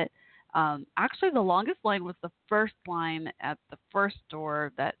little bit. Actually, the longest line was the first line at the first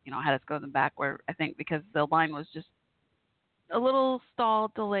door that had us go in the back, where I think because the line was just a little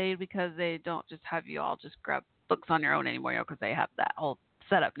stalled, delayed because they don't just have you all just grab books on your own anymore, because they have that whole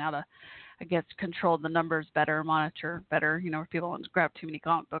setup now to, I guess, control the numbers better, monitor better, if people don't grab too many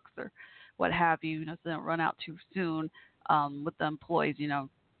comic books or what have you, so they don't run out too soon with the employees,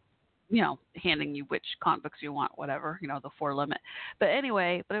 handing you which comic books you want, whatever, the 4 limit. But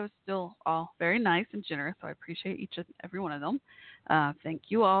anyway, it was still all very nice and generous, so I appreciate each and every one of them. Thank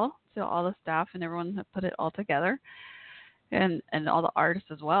you all to all the staff and everyone that put it all together. and all the artists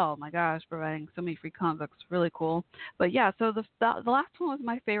as well. My gosh, providing so many free comic books, really cool. But yeah, so the last one was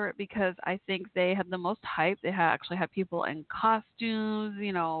my favorite because I think they had the most hype. They actually had people in costumes.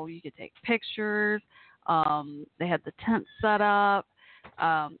 You know, you could take pictures. They had the tent set up.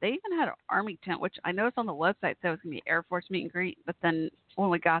 They even had an army tent, which I noticed on the website said it was gonna be Air Force meet and greet, but then when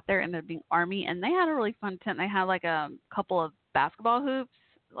we got there, it ended up being Army, and they had a really fun tent. They had like a couple of basketball hoops,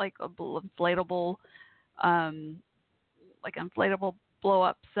 like a inflatable um, inflatable blow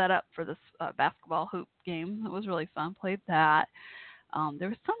up setup for this basketball hoop game. It was really fun. Played that. There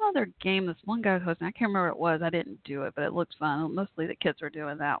was some other game this one guy was hosting. I can't remember what it was. I didn't do it, but it looked fun. Mostly the kids were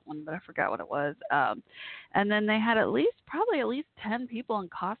doing that one, but I forgot what it was. And then they had probably at least 10 people in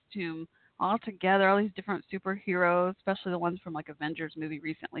costume all together, all these different superheroes, especially the ones from like Avengers movie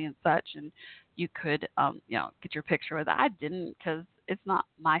recently and such. And you could, get your picture with it. I didn't because it's not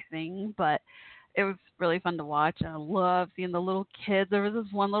my thing, but it was really fun to watch, and I love seeing the little kids. There was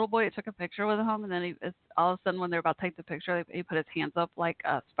this one little boy that took a picture with him, and then all of a sudden when they were about to take the picture, he put his hands up like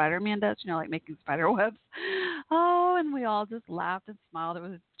Spider-Man does, like making spider webs. Oh, and we all just laughed and smiled. It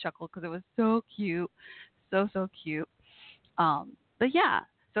was a chuckle because it was so cute, so cute. But yeah,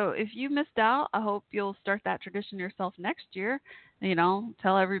 so if you missed out, I hope you'll start that tradition yourself next year.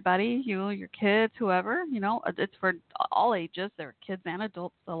 Tell everybody, your kids, whoever, it's for all ages. There are kids and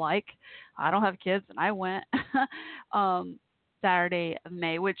adults alike. I don't have kids, and I went Saturday of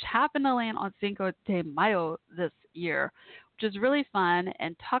May, which happened to land on Cinco de Mayo this year, which is really fun.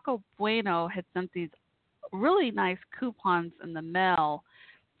 And Taco Bueno had sent these really nice coupons in the mail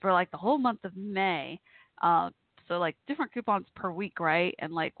for like the whole month of May. So like different coupons per week, right?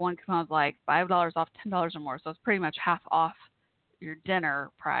 And like one coupon was like $5 off, $10 or more. So it's pretty much half off your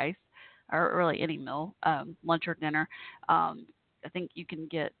dinner price, or really any meal, lunch or dinner. I think you can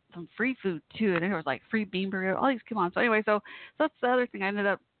get some free food too. I think there was like free bean burrito, all these coupons. So anyway, so that's the other thing. I ended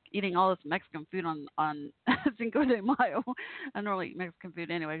up eating all this Mexican food on Cinco de Mayo. I normally eat Mexican food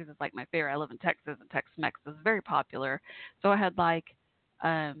anyway because it's like my favorite. I live in Texas, and Tex-Mex is very popular. So I had like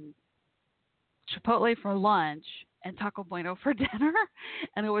Chipotle for lunch and Taco Bueno for dinner,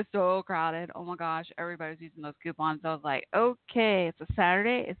 and it was so crowded. Oh my gosh, everybody was using those coupons. I was like, okay, it's a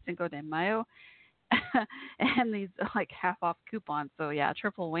Saturday, it's Cinco de Mayo, and these like half off coupons. So yeah,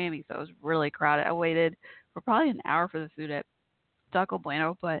 triple whammy. So it was really crowded. I waited for probably an hour for the food at Taco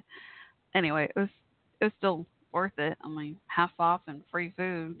Bueno, but anyway, it was still worth it. I mean, half off and free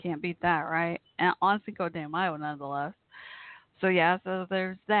food, can't beat that, right? And on Cinco de Mayo, nonetheless. So yeah, so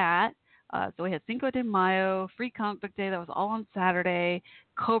there's that. So we had Cinco de Mayo, Free Comic Book Day. That was all on Saturday.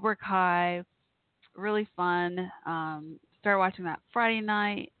 Cobra Kai, really fun. Started watching that Friday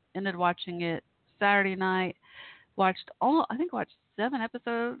night. Ended watching it Saturday night. I think watched 7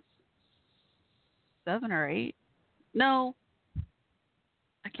 episodes. 7 or 8. No,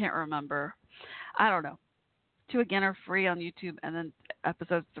 I can't remember. I don't know. 2 again are free on YouTube, and then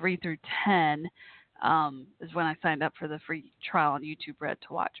episodes 3 through 10. Is when I signed up for the free trial on YouTube Red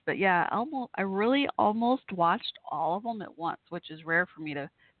to watch. But yeah, I really almost watched all of them at once, which is rare for me to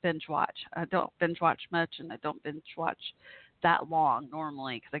binge watch. I don't binge watch much, and I don't binge watch that long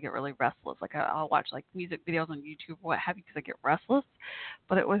normally because I get really restless. Like I'll watch like music videos on YouTube or what have you because I get restless.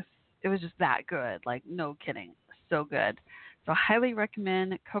 But it was just that good. Like no kidding, so good. So I highly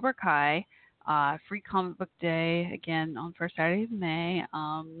recommend Cobra Kai. Free Comic Book Day again on first Saturday of May.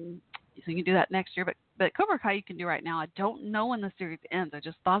 So you can do that next year. But Cobra Kai you can do right now. I don't know when the series ends. I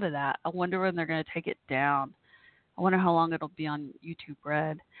just thought of that. I wonder when they're going to take it down. I wonder how long it'll be on YouTube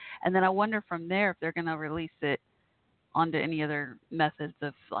Red. And then I wonder from there if they're going to release it onto any other methods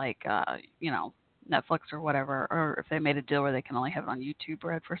of like, Netflix or whatever, or if they made a deal where they can only have it on YouTube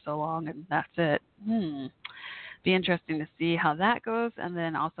Red for so long and that's it. Be interesting to see how that goes. And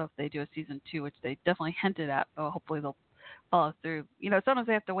then also if they do a season 2, which they definitely hinted at, but hopefully they'll follow through. Sometimes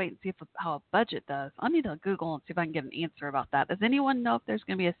they have to wait and see how a budget does. I need to Google and see if I can get an answer about that. Does anyone know if there's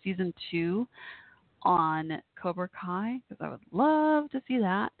going to be a season 2 on Cobra Kai? Because I would love to see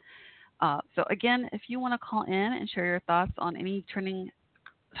that. So again, if you want to call in and share your thoughts on any trending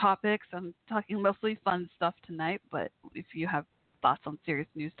topics, I'm talking mostly fun stuff tonight, but if you have thoughts on serious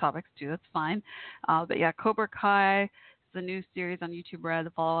news topics too, that's fine. But yeah, Cobra Kai is the new series on YouTube Red,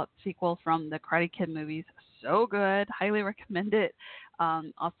 the follow-up sequel from the Karate Kid movies. So good. Highly recommend it.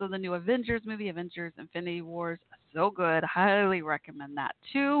 Also the new Avengers movie, Avengers Infinity Wars. So good. Highly recommend that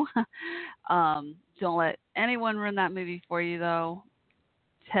too. Don't let anyone ruin that movie for you though.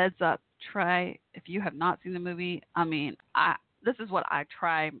 Heads up. Try, if you have not seen the movie, this is what I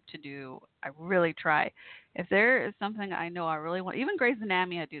try to do. I really try. if there is something I know I really want, even Grey's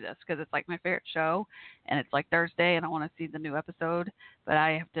Anatomy, I do this because it's like my favorite show, and it's like Thursday, and I want to see the new episode, but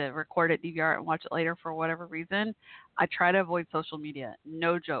I have to record it, DVR it, and watch it later for whatever reason. I try to avoid social media.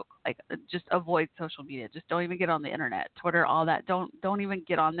 No joke. Like, just avoid social media. Just don't even get on the internet, Twitter, all that. Don't even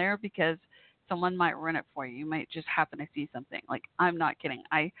get on there because someone might run it for you. You might just happen to see something. Like, I'm not kidding.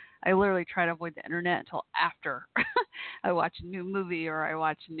 I literally try to avoid the internet until after I watch a new movie or I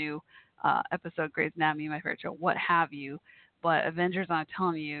watch a new episode, Grey's Anatomy, my favorite show, what have you. But Avengers, I'm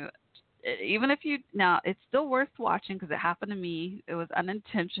telling you, even if you, now, it's still worth watching because it happened to me. It was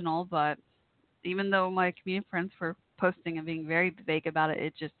unintentional, but even though my comedian friends were posting and being very vague about it,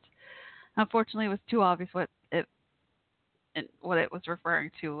 it just, unfortunately, it was too obvious what it was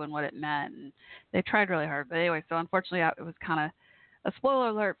referring to and what it meant. And they tried really hard. But anyway, so unfortunately, it was kind of a spoiler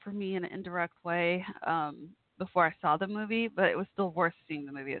alert for me in an indirect way before I saw the movie, but it was still worth seeing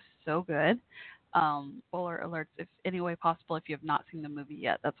the movie. It's so good. Spoiler alerts, if any way possible, if you have not seen the movie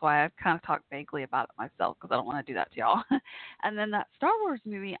yet. That's why I've kind of talked vaguely about it myself because I don't want to do that to y'all. And then that Star Wars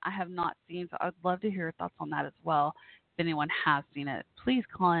movie I have not seen, so I'd love to hear your thoughts on that as well. If anyone has seen it, please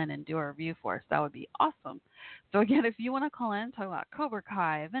call in and do a review for us. That would be awesome. So again, if you want to call in, talk about Cobra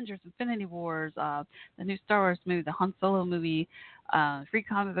Kai, Avengers, Infinity Wars, the new Star Wars movie, the Han Solo movie, Free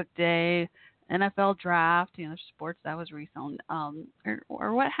Comic Book Day, NFL Draft, sports that was recent,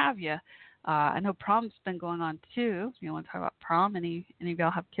 or what have you. I know prom's been going on too. You want to talk about prom? Any of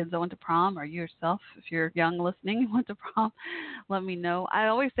y'all have kids that went to prom, or you yourself, if you're young listening, went to prom? Let me know. I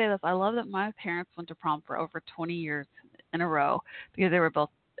always say this. I love that my parents went to prom for over 20 years in a row because they were both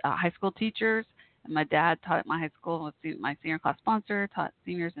high school teachers, and my dad taught at my high school, was my senior class sponsor, taught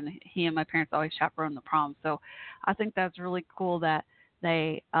seniors, and he and my parents always chaperoned the prom. So I think that's really cool that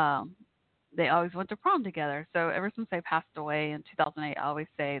they always went to prom together. So ever since they passed away in 2008, I always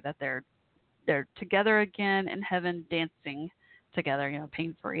say that they're together again in heaven, dancing together,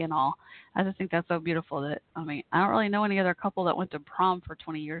 pain-free and all. I just think that's so beautiful that, I don't really know any other couple that went to prom for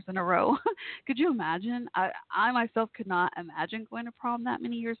 20 years in a row. Could you imagine? I myself could not imagine going to prom that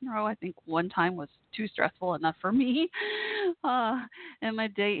many years in a row. I think one time was too stressful enough for me. And my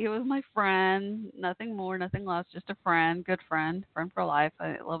date, he was my friend, nothing more, nothing less, just a friend, good friend for life.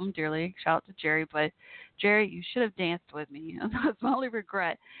 I love him dearly. Shout out to Jerry. But Jerry, you should have danced with me. That's my only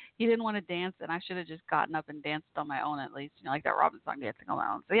regret. He didn't want to dance, and I should have just gotten up and danced on my own at least, like that Robin song, Dancing on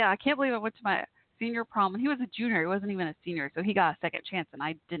My Own. So yeah, I can't believe I went to my senior prom, and he was a junior. He wasn't even a senior, so he got a second chance, and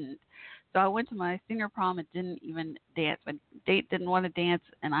I didn't. So I went to my senior prom and didn't even dance. My date didn't want to dance,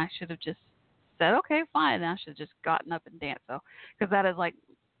 and I should have just said, okay, fine. And I should have just gotten up and danced. So, because that is like,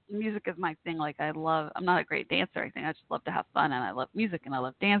 music is my thing. Like, I'm not a great dancer or anything. I just love to have fun, and I love music, and I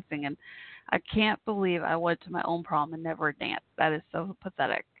love dancing. And I can't believe I went to my own prom and never danced. That is so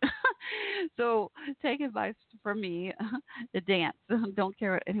pathetic. So take advice from me to dance. Don't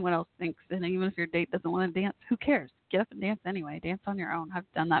care what anyone else thinks. And even if your date doesn't want to dance, who cares? Get up and dance anyway. Dance on your own.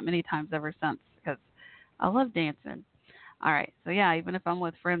 I've done that many times ever since because I love dancing. All right. So, yeah, even if I'm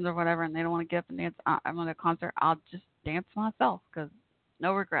with friends or whatever and they don't want to get up and dance, I'm at a concert, I'll just dance myself because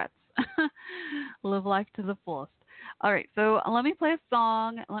no regrets. Live life to the fullest. All right, so let me play a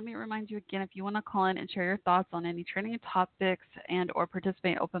song. Let me remind you again, if you want to call in and share your thoughts on any trending topics and or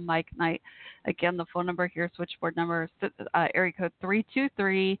participate in open mic night, again, the phone number here, switchboard number, area code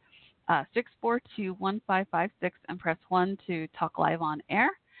 323-642-1556, and press 1 to talk live on air,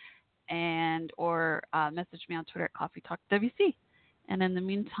 and or message me on Twitter at Coffee Talk WC. And in the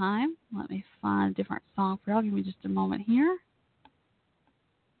meantime, let me find a different song for y'all. Give me just a moment here.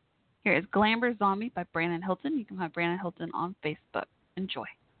 Here is Glamber Zombie by Brandon Hilton. You can find Brandon Hilton on Facebook. Enjoy.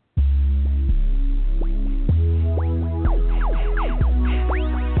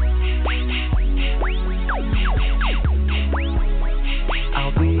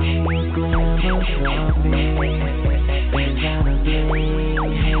 I'll be a Glamber Zombie, designer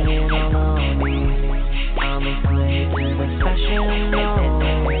bling hanging all on me. I'm a slave to the fashion noise.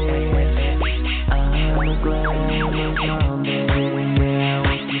 I'm a Glamber Zombie.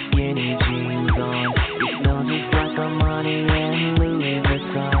 Skinny jeans on, you smell just like a money and Louis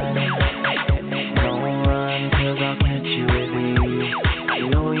Vuitton. Don't run, cause I'll catch you with these. You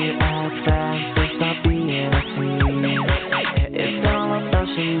know you act fast, so stop being a tease. It's all about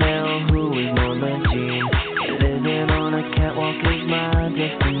Chanel, who is Norma Jean.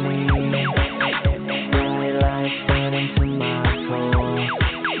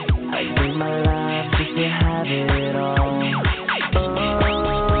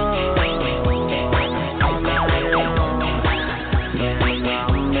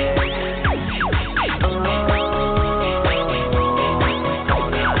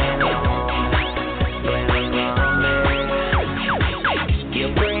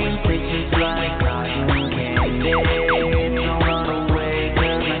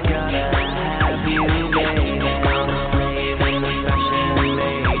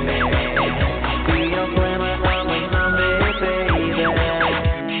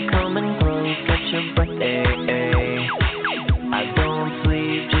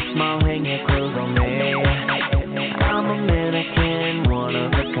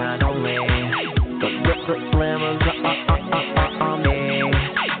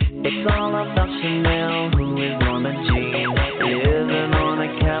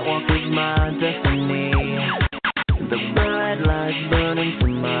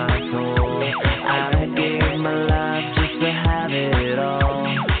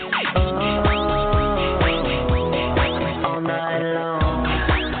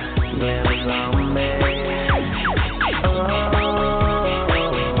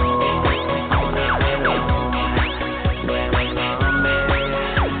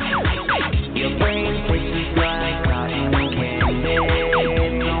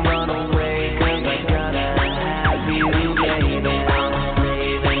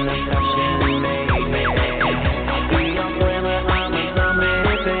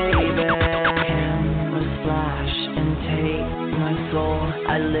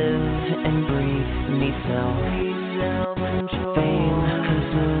 live and breathe, need self. Fame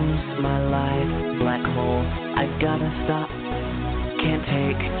consumes my life, black hole. I gotta stop, can't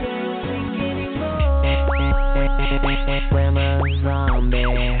take Glamour zombie.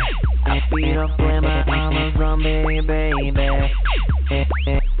 I feed off glamour, I'm a zombie, baby.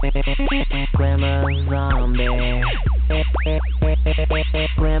 Glamour zombie.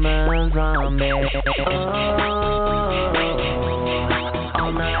 Glamour zombie.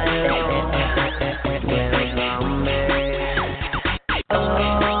 All night long. Glamour zombie. All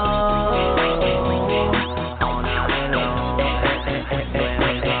night long.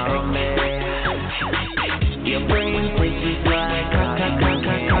 Glamour zombie. Your brain places like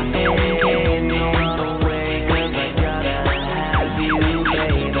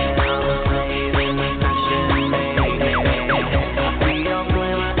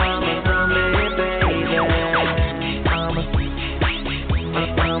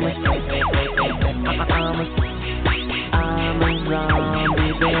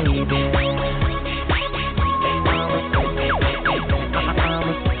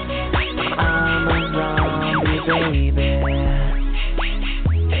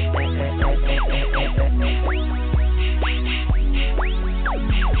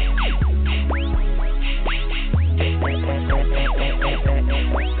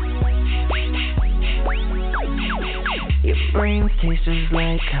tastes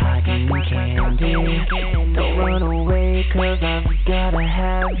like cotton candy. Don't run away, cause I've gotta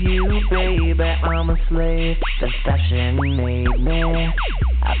have you, baby. I'm a slave, the fashion made me.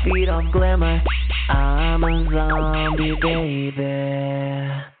 I feed off glamour, I'm a zombie,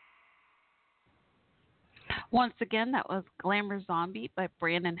 baby. Once again, that was Glamour Zombie by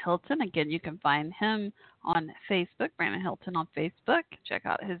Brandon Hilton. Again, you can find him on Facebook, Brandon Hilton on Facebook. Check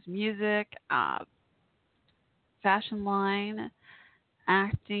out his music, fashion line,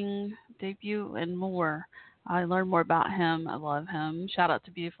 acting debut, and more. I learned more about him. I love him. Shout out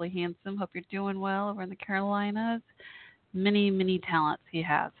to Beautifully Handsome. Hope you're doing well over in the Carolinas. Many talents he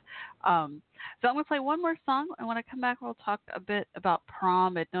has. So I'm going to play one more song, and when I come back, we'll talk a bit about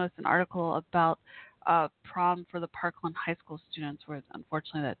prom. I noticed an article about prom for the Parkland High School students, where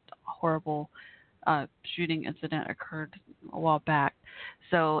unfortunately that horrible shooting incident occurred a while back.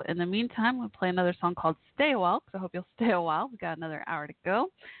 So in the meantime, we'll play another song called Stay a While, because I hope you'll stay a while. We've got another hour to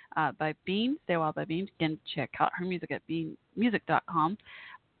go, by Bean, Stay a While by Bean. Again, check out her music at beanmusic.com.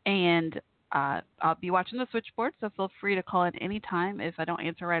 And I'll be watching the switchboard, so feel free to call in anytime. If I don't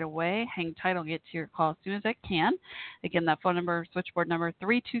answer right away, hang tight. I'll get to your call as soon as I can. Again, that phone number, switchboard number,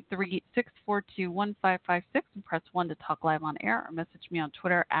 323-642-1556, and press 1 to talk live on air, or message me on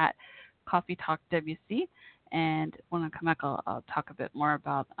Twitter at CoffeeTalkWC. And when I come back, I'll talk a bit more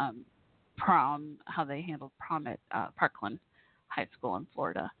about prom, how they handled prom at Parkland High School in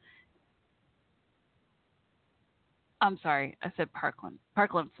Florida. I'm sorry, I said Parkland.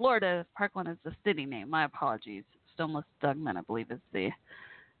 Parkland, Florida. Parkland is the city name. My apologies. Stoneless Dougman, I believe, is the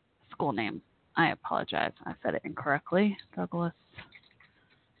school name. I apologize. I said it incorrectly. Douglas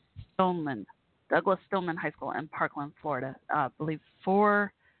Stoneman High School in Parkland, Florida. I believe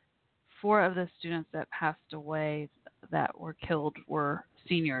four of the students that passed away that were killed were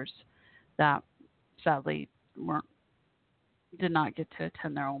seniors that sadly did not get to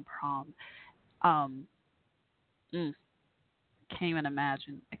attend their own prom. Can't even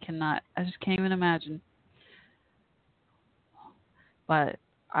imagine. I just can't even imagine. But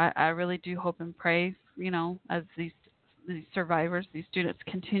I really do hope and pray, as these survivors, these students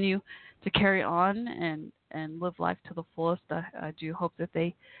continue to carry on and live life to the fullest. I do hope that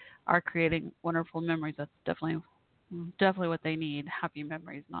they are creating wonderful memories. That's definitely what they need. Happy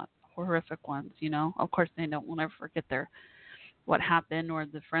memories, not horrific ones, Of course, they won't ever forget what happened or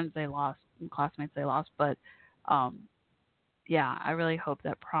the friends they lost and classmates they lost, but I really hope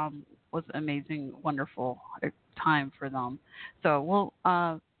that prom was an amazing, wonderful time for them. So we'll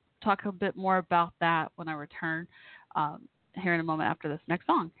talk a bit more about that when I return here in a moment after this next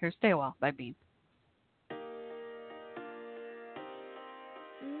song. Here's Stay a While by Bean.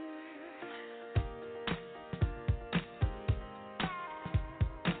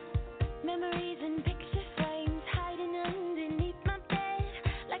 Memories and picture frames hiding underneath my bed,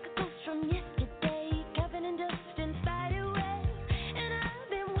 like a ghost from yesterday, covered in dust and spider web. And I've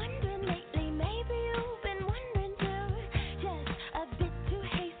been wondering lately, maybe you've been wondering too. Just a bit too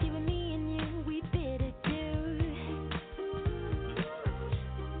hasty with me and you, we better do.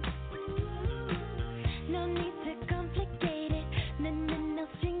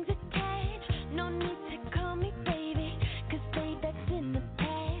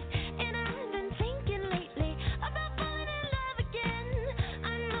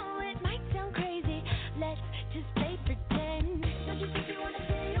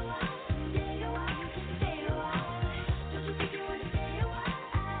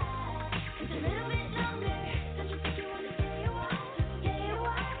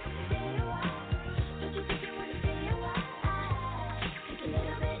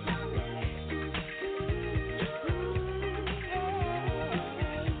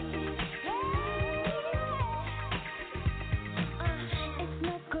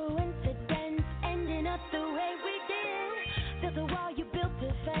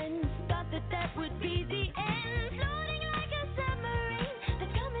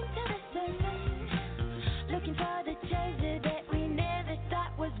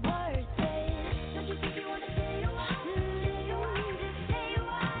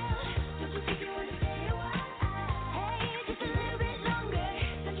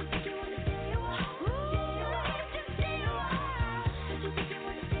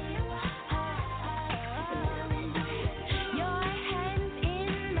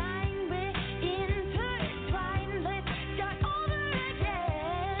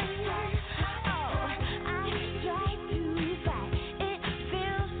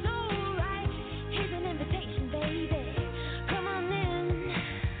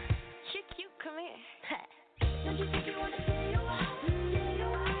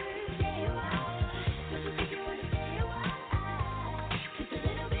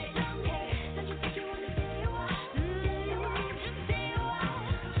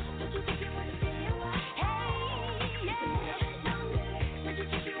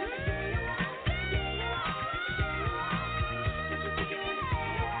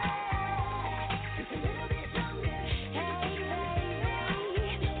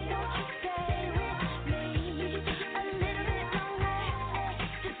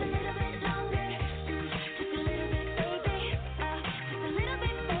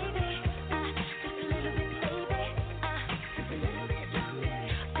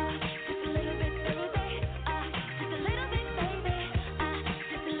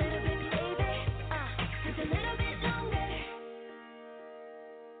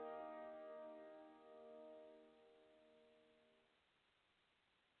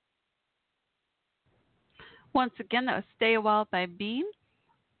 Once again, that was Stay a While by Bean.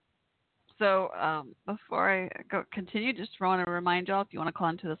 So before I continue, just want to remind y'all, if you want to call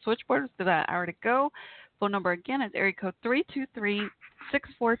into the switchboard, it's that hour to go. Phone number again is area code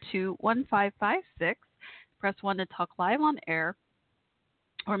 323-642-1556. Press 1 to talk live on air,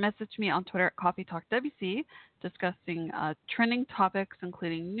 or message me on Twitter at CoffeeTalkWC, discussing trending topics,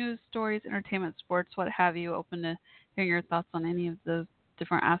 including news, stories, entertainment, sports, what have you. Open to hearing your thoughts on any of those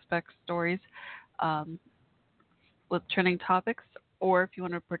different aspects, stories, with trending topics. Or if you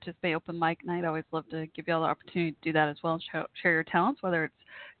want to participate open mic night, I always love to give you all the opportunity to do that as well and share your talents, whether it's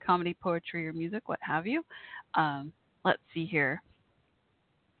comedy, poetry, or music, what have you. Let's see here.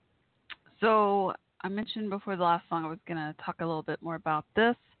 So I mentioned before the last song I was going to talk a little bit more about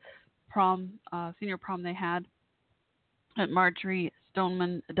this prom, senior prom they had at Marjorie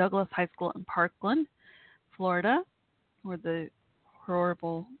Stoneman Douglas High School in Parkland, Florida, where the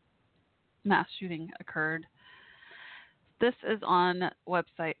horrible mass shooting occurred. This is on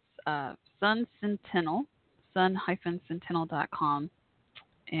websites Sun Sentinel, sun-sentinel.com,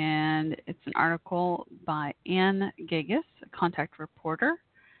 and it's an article by Ann Gagas, a contact reporter.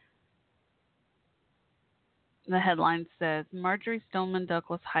 The headline says, Marjorie Stoneman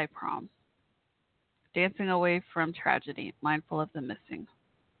Douglas High Prom, dancing away from tragedy, mindful of the missing.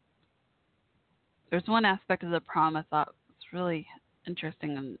 There's one aspect of the prom I thought was really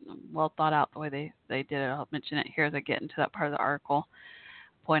interesting and well thought out the way they did it. I'll mention it here as I get into that part of the article,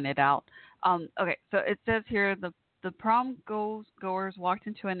 pointed out. Okay, so it says here the prom goers walked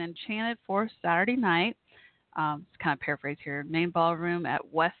into an enchanted forest Saturday night. It's kind of paraphrase here. Main ballroom at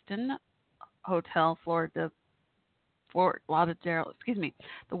Westin Hotel, Fort Lauderdale. The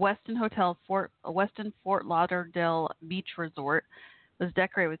Westin Hotel, Westin Fort Lauderdale Beach Resort was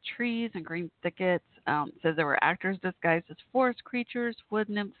decorated with trees and green thickets. It says there were actors disguised as forest creatures, wood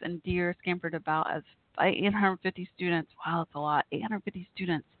nymphs, and deer scampered about as 850 students. Wow, that's a lot. 850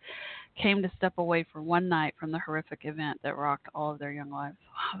 students came to step away for one night from the horrific event that rocked all of their young lives.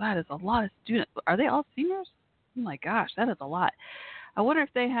 Wow, that is a lot of students. Are they all seniors? Oh my gosh, that is a lot. I wonder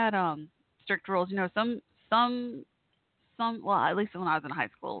if they had strict rules. You know, some, well, at least when I was in high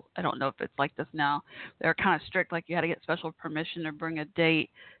school, I don't know if it's like this now. They were kind of strict, like you had to get special permission to bring a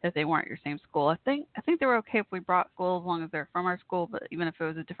date if they weren't your same school. I think they were okay if we brought school as long as they're from our school, but even if it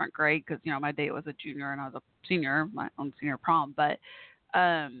was a different grade, because you know my date was a junior and I was a senior, my own senior prom. But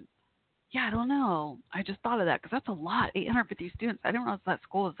yeah, I don't know. I just thought of that because that's a lot, 850 students. I didn't realize that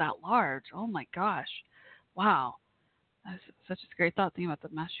school was that large. Oh my gosh, wow. That's such a scary thought, thinking about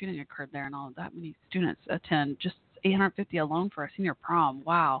the mass shooting occurred there and all of that many students attend. Just 850 alone for a senior prom.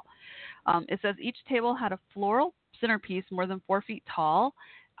 Wow. It says each table had a floral centerpiece more than 4 feet tall,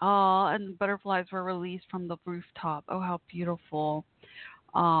 and butterflies were released from the rooftop. Oh, how beautiful.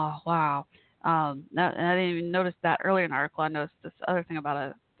 Oh, wow. I didn't even notice that earlier in the article. I noticed this other thing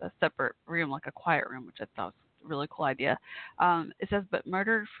about a separate room, like a quiet room, which I thought was a really cool idea. It says, but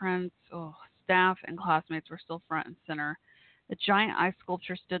murdered friends, staff, and classmates were still front and center. A giant ice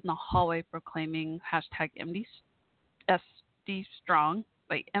sculpture stood in the hallway proclaiming hashtag MSD Strong.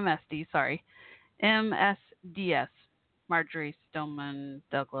 Wait, MSD, sorry. MSDS. Marjorie Stoneman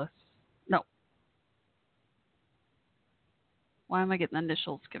Douglas. No. Why am I getting the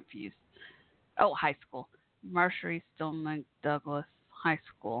initials confused? Oh, high school. Marjorie Stoneman Douglas High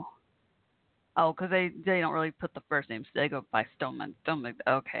School. Oh, because they don't really put the first names. They go by Stoneman.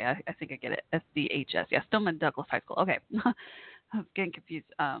 Okay, I think I get it. SDHS. Yeah, Stoneman Douglas High School. Okay. I was getting confused.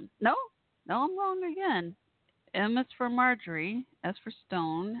 No, I'm wrong again. M is for Marjorie, S for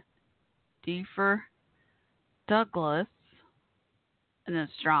Stone, D for Douglas, and then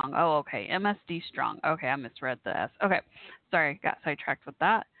Strong. Oh, okay. MSD Strong. Okay, I misread the S. Okay, sorry, got sidetracked with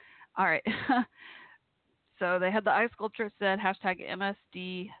that. All right. So they had the ice sculpture that said hashtag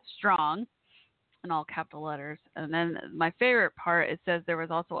MSD Strong in all capital letters. And then my favorite part, it says there was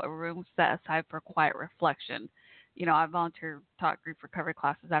also a room set aside for quiet reflection. You know, I volunteer taught grief recovery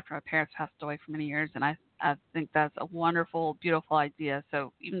classes after my parents passed away for many years, and I think that's a wonderful, beautiful idea.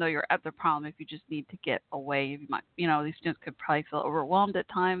 So even though you're at the prom, if you just need to get away, these students could probably feel overwhelmed at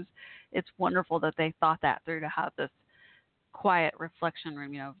times. It's wonderful that they thought that through, to have this quiet reflection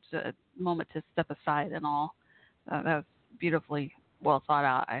room, a moment to step aside and all. That was beautifully well thought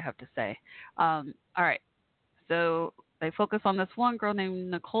out, I have to say. All right. So they focus on this one girl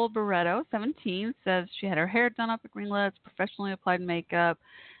named Nicole Barreto, 17, says she had her hair done up at green lights, professionally applied makeup,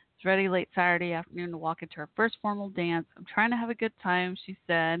 was ready late Saturday afternoon to walk into her first formal dance. I'm trying to have a good time, she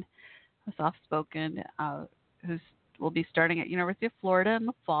said, soft-spoken, who will be starting at University of Florida in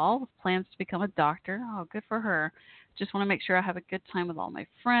the fall with plans to become a doctor. Oh, good for her. Just want to make sure I have a good time with all my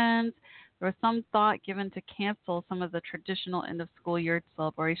friends. There was some thought given to cancel some of the traditional end of school year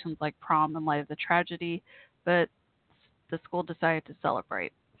celebrations like prom in light of the tragedy, but the school decided to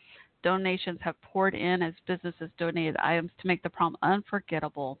celebrate. Donations have poured in as businesses donated items to make the prom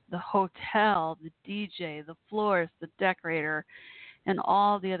unforgettable. The hotel, the DJ, the florist, the decorator, and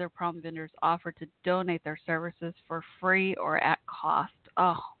all the other prom vendors offered to donate their services for free or at cost.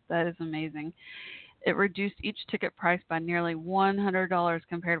 Oh, that is amazing. It reduced each ticket price by nearly $100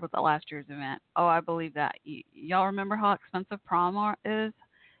 compared with the last year's event. Oh, I believe that. Y'all remember how expensive prom is?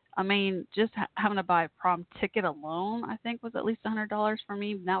 I mean, just having to buy a prom ticket alone, I think, was at least $100 for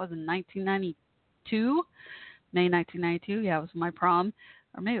me. And that was in 1992, May 1992. Yeah, it was my prom.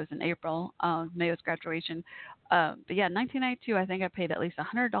 Or maybe it was in April. May was graduation. But yeah, 1992, I think I paid at least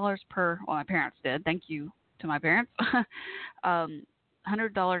 $100 per, well, my parents did. Thank you to my parents.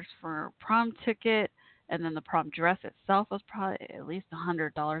 $100 for prom ticket. And then the prom dress itself was probably at least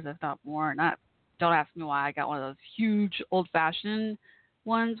 $100, if not more. Don't ask me why I got one of those huge old-fashioned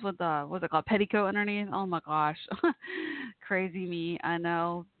ones with what's it called, petticoat underneath. Oh my gosh, crazy me. I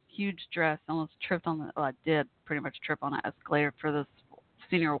know, huge dress. Almost tripped on the. Well, I did pretty much trip on an escalator for this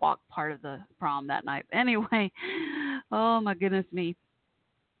senior walk part of the prom that night. Anyway, oh my goodness me.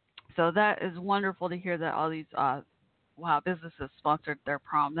 So that is wonderful to hear that all these businesses sponsored their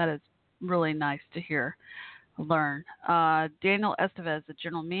prom. That is really nice to hear. Learn. Daniel Estevez, the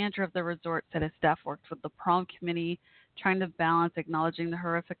general manager of the resort, said his staff worked with the prom committee, trying to balance acknowledging the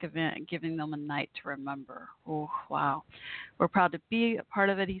horrific event and giving them a night to remember. Oh, wow. We're proud to be a part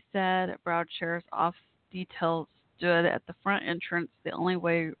of it, he said. Broward Sheriff's Office details stood at the front entrance, the only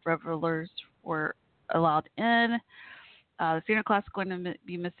way revelers were allowed in. The senior class is going to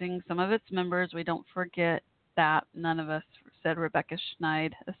be missing some of its members. We don't forget that. None of us, said Rebecca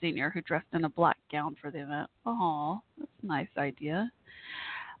Schneid, a senior who dressed in a black gown for the event. Oh, that's a nice idea.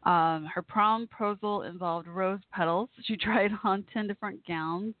 Her prom proposal involved rose petals. She tried on 10 different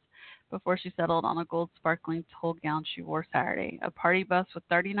gowns before she settled on a gold sparkling tulle gown she wore Saturday. A party bus with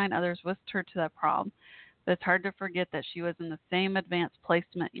 39 others whisked her to that prom, but it's hard to forget that she was in the same advanced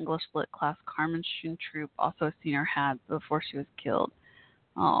placement English lit class Carmen Schoentroop, also a senior, had before she was killed.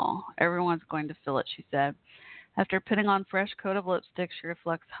 Oh, everyone's going to feel it, she said. After putting on a fresh coat of lipstick, she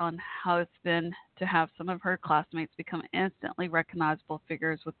reflects on how it's been to have some of her classmates become instantly recognizable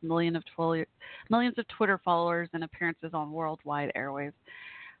figures with millions of Twitter followers and appearances on worldwide airwaves.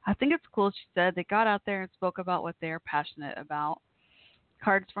 I think it's cool, she said. They got out there and spoke about what they are passionate about.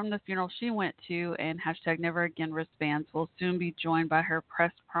 Cards from the funeral she went to and #NeverAgain wristbands will soon be joined by her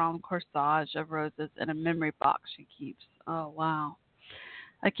pressed prom corsage of roses in a memory box she keeps. Oh, wow.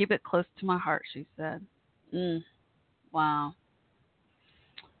 I keep it close to my heart, she said. Wow.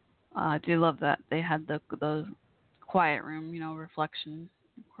 I do love that they had the quiet room, reflection,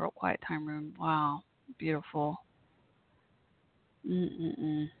 quiet time room. Wow, beautiful.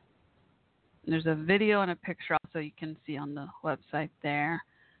 There's a video and a picture also you can see on the website there.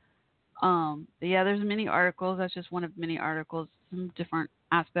 But yeah, there's many articles. That's just one of many articles. Some different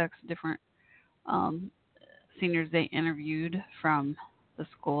aspects, different seniors they interviewed from the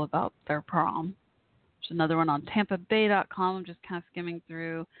school about their prom. There's another one on TampaBay.com. I'm just kind of skimming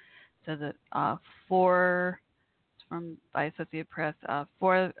through. It says that by Associated Press,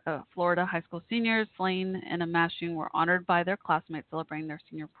 four Florida high school seniors slain in a mass shooting were honored by their classmates celebrating their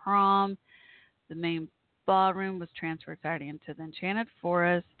senior prom. The main ballroom was transferred Saturday into the Enchanted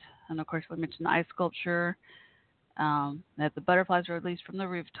Forest. And, of course, we mentioned the ice sculpture. That the butterflies were released from the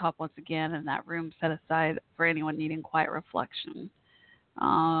rooftop once again, and that room set aside for anyone needing quiet reflection.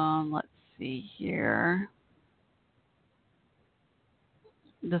 Let's see here.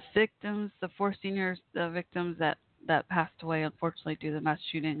 The victims, the four seniors, the victims that passed away, unfortunately, due to the mass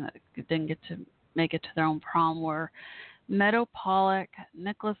shooting, that didn't get to make it to their own prom, were Meadow Pollock,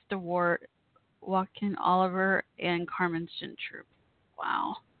 Nicholas DeWart, Joaquin Oliver, and Carmen Schoentroop.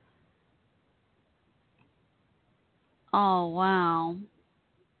 Wow. Oh, wow.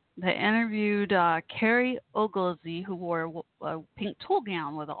 They interviewed Carrie Oglesby, who wore a pink tulle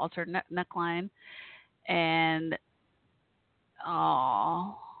gown with an altered neckline. And,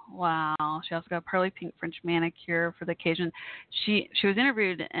 oh, wow. She also got a pearly pink French manicure for the occasion. She was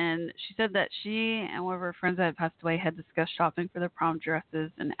interviewed, and she said that she and one of her friends that had passed away had discussed shopping for their prom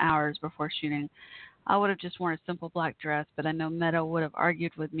dresses in hours before shooting. I would have just worn a simple black dress, but I know Meadow would have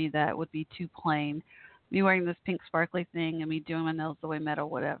argued with me that it would be too plain. Me wearing this pink sparkly thing and me doing my nails the way Meadow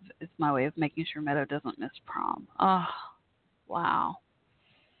would have is my way of making sure Meadow doesn't miss prom. Oh, wow.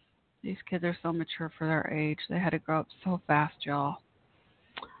 These kids are so mature for their age. They had to grow up so fast, y'all.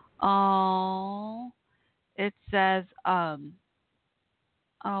 Oh, it says,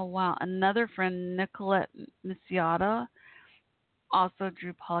 Oh, wow. Another friend, Nicolette Missiata, also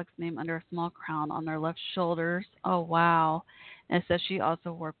drew Pollock's name under a small crown on their left shoulders. Oh, wow. And it says she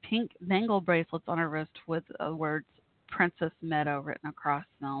also wore pink bangle bracelets on her wrist with the words Princess Meadow written across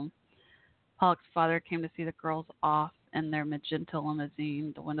them. Pollock's father came to see the girls off in their magenta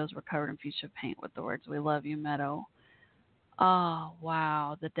limousine. The windows were covered in fuchsia paint with the words, "We love you, Meadow." Oh,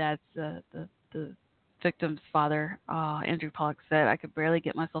 wow. The dad's the victim's father, Andrew Pollock, said, "I could barely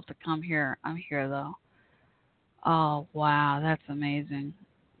get myself to come here. I'm here, though." Oh, wow. That's amazing.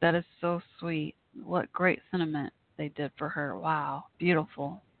 That is so sweet. What great sentiment they did for her. Wow.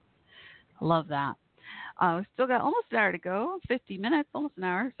 Beautiful. I love that. We still got almost an hour to go, 50 minutes, almost an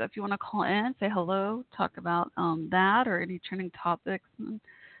hour. So if you want to call in, say hello, talk about that or any trending topics,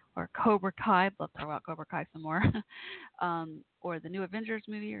 or Cobra Kai. I'd love to talk about Cobra Kai some more. Or the new Avengers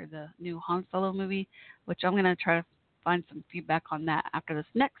movie or the new Han Solo movie, which I'm going to try to find some feedback on that after this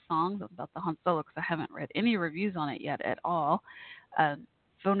next song about the Han Solo, because I haven't read any reviews on it yet at all.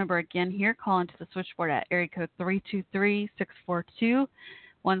 Phone number again here, call into the switchboard at area code 323-642-1556,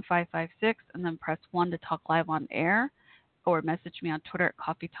 and then press 1 to talk live on air, or message me on Twitter at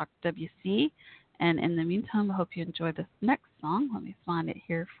CoffeeTalkWC. And in the meantime, I hope you enjoy this next song. Let me find it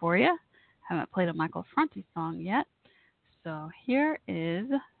here for you. Haven't played a Michael Franti song yet. So here is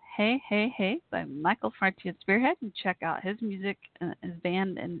Hey, Hey, Hey by Michael Franti at Spearhead, and check out his music, his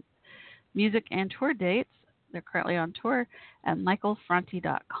band, and music and tour dates. They're currently on tour at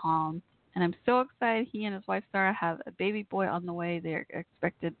michaelfranti.com. And I'm so excited. He and his wife, Sarah, have a baby boy on the way. They're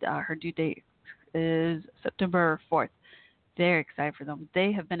expected, her due date is September 4th. Very excited for them.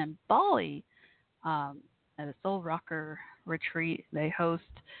 They have been in Bali at a Soul Rocker retreat they host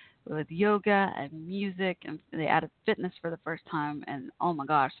with yoga and music, and they added fitness for the first time. And oh my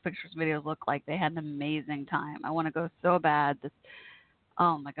gosh, pictures and videos look like they had an amazing time. I want to go so bad.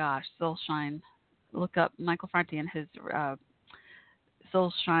 Oh my gosh, Soul Shine. Look up Michael Franti and his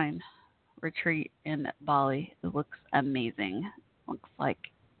Soul Shine retreat in Bali. It looks amazing. Looks like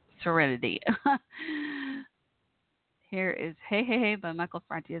serenity. Here is Hey, Hey, Hey by Michael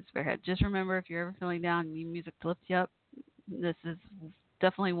Franti at Spearhead. Just remember, if you're ever feeling down and need music to lift you up, this is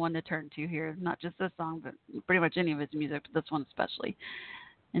definitely one to turn to here. Not just this song, but pretty much any of his music, but this one especially.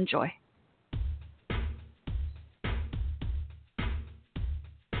 Enjoy.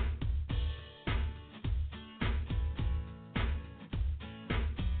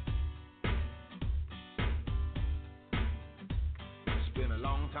 It's been a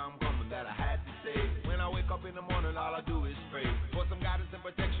long time coming that I had to say. When I wake up in the morning, all I do is pray for some guidance and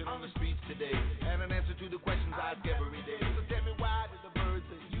protection on the streets today, and an answer to the questions I ask every day. So tell me, why did the birds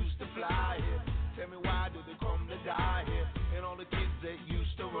that used to fly here? Tell me, why did they come to die here? And all the kids that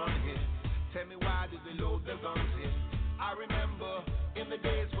used to run here, tell me, why did they load their guns here? I remember in the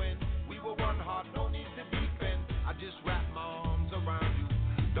days when we were one heart, no need to defend. I just wrap my arms around you.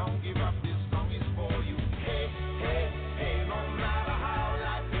 Don't give up, this song is for you. Hey, hey, hey, no matter how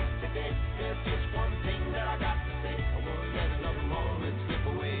life is today, there's just one thing that I got to say. I won't let another moment slip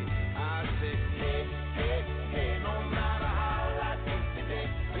away. I say, hey, hey, hey, no matter how life is today,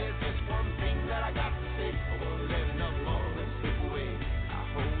 there's just one thing that I got to say. I won't let another moment slip away. I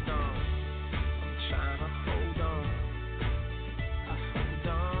hold on, I'm trying to hold on. I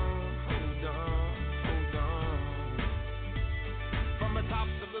hold on, hold on, hold on. From the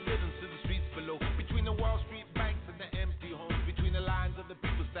tops of the buildings to the streets below, between the Wall Street banks and the empty homes, between the lines of the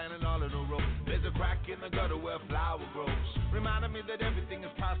people standing all in a row, there's a crack in the gutter where a flower grows. Reminding me that everything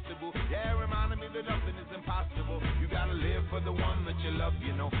is possible. Yeah, reminding me that nothing is impossible. You gotta live for the one that you love,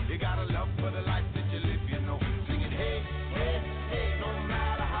 you know. You gotta love for the life that you live, you know. Singing, hey, hey, hey, no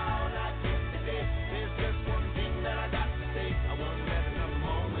matter how life is today, there's just one thing that I got to say. I won't let another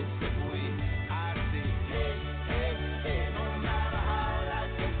moment slip away. I say, hey, hey, hey, no matter how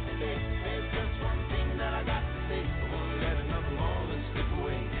life is today, there's just one thing that I got to say. I won't let another moment slip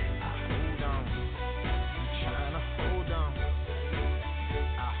away. I hold on, I'm trying to hold on.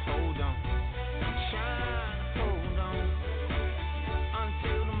 I hold on, I'm trying to hold on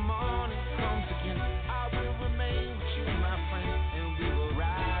until the morning comes again. I will remain with you, my friend, and we will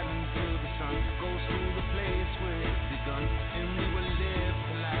ride until the sun goes to the place where it's begun, and we will live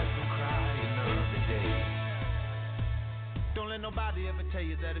for life and cry another day. Don't let nobody ever tell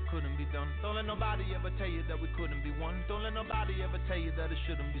you that it couldn't be done. Don't let nobody ever tell you that we couldn't be one. Don't let nobody ever tell you that it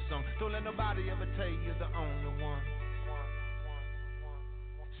shouldn't be sung. Don't let nobody ever tell you you're the only one.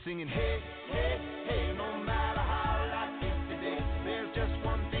 Singing, hey, hey, hey, no matter how life is today, there's just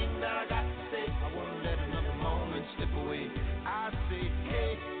one thing that I got to say. I won't let another moment slip away. I say,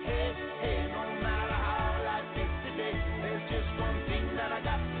 hey, hey, hey, no matter how life is today, there's just one thing that I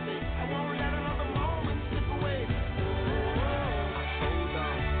got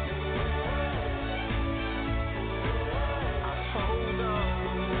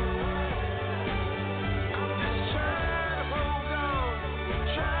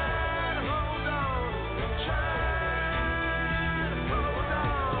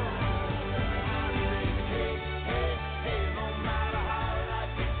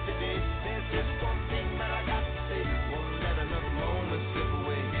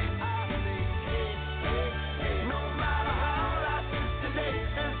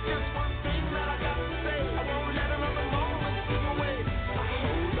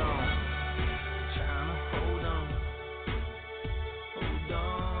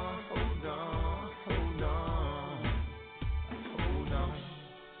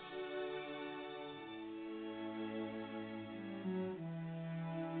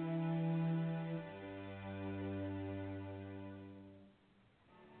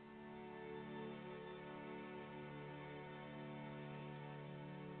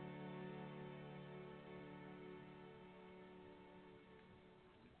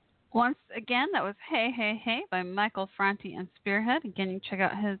Once again, that was Hey, Hey, Hey by Michael Franti and Spearhead. Again, you can check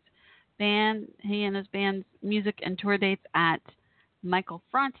out his band, he and his band's music and tour dates at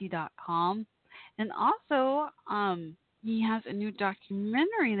michaelfranti.com. And also, he has a new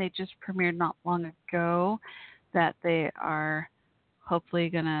documentary they just premiered not long ago that they are hopefully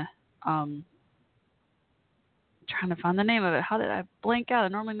going to, trying to find the name of it. How did I blank out? I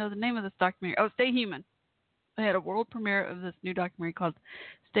normally know the name of this documentary. Oh, Stay Human. They had a world premiere of this new documentary called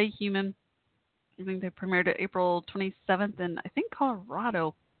Stay Human. I think they premiered it April 27th in, I think,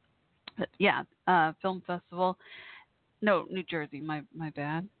 Colorado. But yeah, film festival. No, New Jersey. My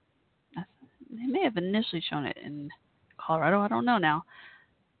bad. They may have initially shown it in Colorado. I don't know now.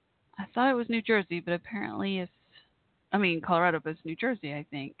 I thought it was New Jersey, but apparently Colorado, but it's New Jersey, I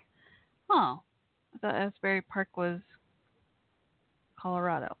think. Oh, I thought Asbury Park was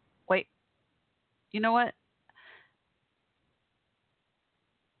Colorado. Wait, you know what?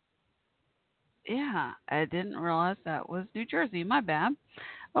 Yeah, I didn't realize that was New Jersey. My bad.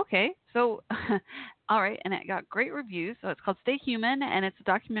 Okay, so, all right, and it got great reviews. So it's called Stay Human, and it's a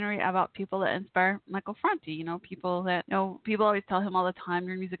documentary about people that inspire Michael Franti. You know, people people always tell him all the time,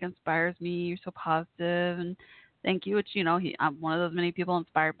 your music inspires me, you're so positive, and thank you. Which, I'm one of those many people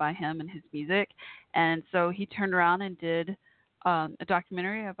inspired by him and his music. And so he turned around and did a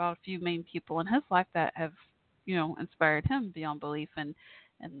documentary about a few main people in his life that have, inspired him beyond belief, and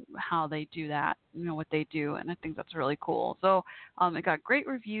how they do that, what they do. And I think that's really cool. So it got great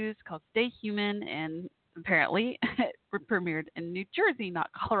reviews, called Stay Human, and apparently it premiered in New Jersey,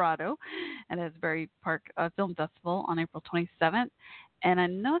 not Colorado, at Asbury Park Film Festival on April 27th. And I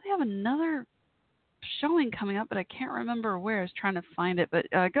know they have another showing coming up, but I can't remember where. I was trying to find it. But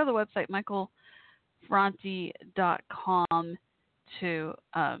go to the website, michaelfranti.com, to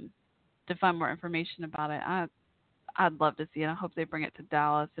find more information about it. I'd love to see it. I hope they bring it to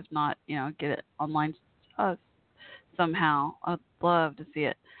Dallas. If not, get it online somehow. I'd love to see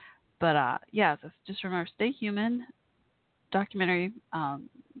it. But yeah, so just remember, Stay Human documentary. Go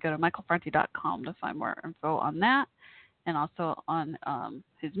to michaelfranti.com to find more info on that, and also on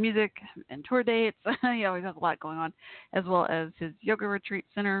his music and tour dates. He always has a lot going on, as well as his yoga retreat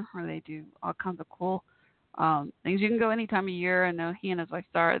center, where they do all kinds of cool things. You can go any time of year. I know he and his wife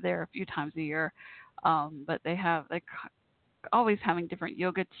Sarah are there a few times a year. But they're always having different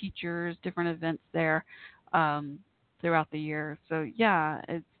yoga teachers, different events there throughout the year. So yeah,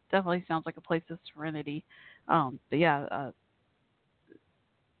 it definitely sounds like a place of serenity. But yeah,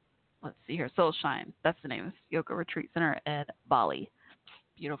 let's see here, Soul Shine. That's the name of this yoga retreat center in Bali.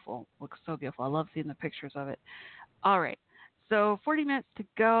 Beautiful, looks so beautiful. I love seeing the pictures of it. All right. So 40 minutes to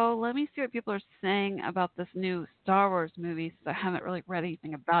go. Let me see what people are saying about this new Star Wars movie, since I haven't really read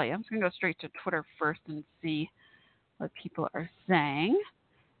anything about it. I'm just going to go straight to Twitter first and see what people are saying.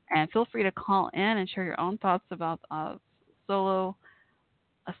 And feel free to call in and share your own thoughts about Solo,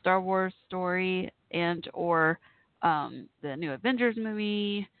 a Star Wars story, and or the new Avengers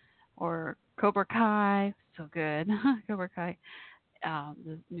movie, or Cobra Kai. So good. Cobra Kai.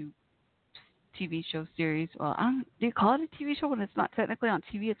 The new TV show series. Well, do you call it a TV show when it's not technically on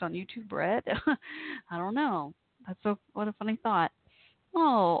TV? It's on YouTube Red. I don't know. What a funny thought.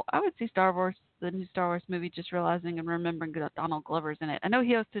 Oh, I would see Star Wars, the new Star Wars movie, just realizing and remembering that Donald Glover's in it. I know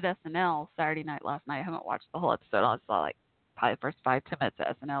he hosted SNL Saturday night last night. I haven't watched the whole episode. I saw probably the first 5-10 minutes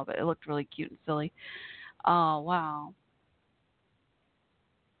of SNL, but it looked really cute and silly. Oh, wow.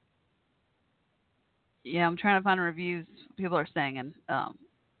 Yeah, I'm trying to find reviews. People are saying, and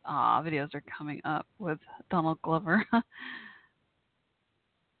videos are coming up with Donald Glover.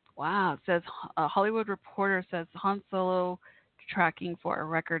 Wow, it says a Hollywood Reporter says Han Solo tracking for a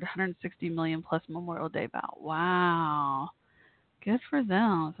record 160 million plus Memorial Day bout. Wow, good for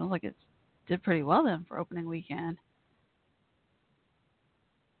them. Sounds like it did pretty well then for opening weekend.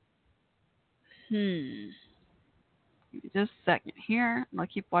 Just a second here. I'll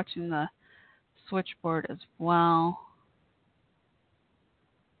keep watching the switchboard as well.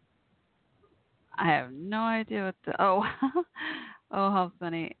 I have no idea what the... Oh, how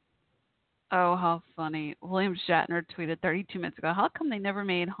funny. Oh, how funny. William Shatner tweeted 32 minutes ago, how come they never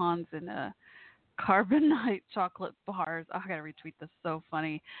made Hans in carbonite chocolate bars? Oh, I got to retweet this. So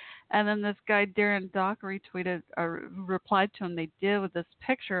funny. And then this guy, Darren Dock, retweeted, or replied to him, they did, with this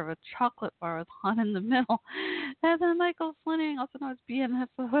picture of a chocolate bar with Han in the middle. And then Michael Fleming, also known as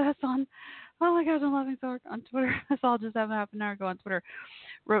BNSOS, on, oh my gosh, I'm laughing so hard, on Twitter. This all just happened half an hour ago on Twitter.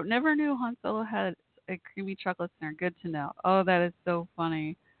 Wrote, never knew Han Solo had a creamy chocolate center. Good to know. Oh, that is so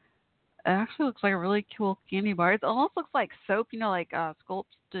funny. It actually looks like a really cool candy bar. It almost looks like soap, like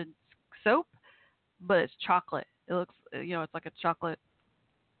sculpted soap, but it's chocolate. It looks, it's like a chocolate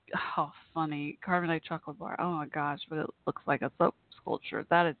Oh, funny. Carbonate chocolate bar. Oh my gosh, but it looks like a soap sculpture.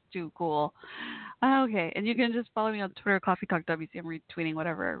 That is too cool. Okay, and you can just follow me on Twitter, Coffee Talk WC. I'm retweeting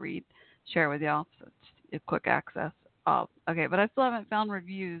whatever I read, share with y'all. So it's a quick access. Okay, but I still haven't found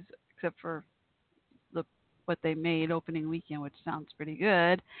reviews except for the what they made opening weekend, which sounds pretty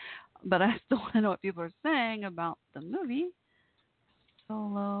good. But I still want to know what people are saying about the movie.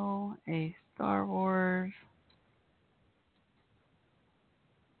 Solo, a Star Wars.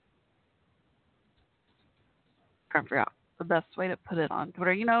 Can't figure out the best way to put it on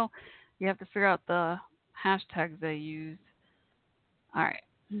Twitter. You have to figure out the hashtags they use. All right.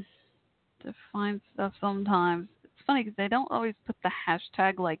 To find stuff sometimes. It's funny because they don't always put the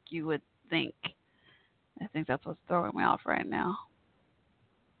hashtag like you would think. I think that's what's throwing me off right now.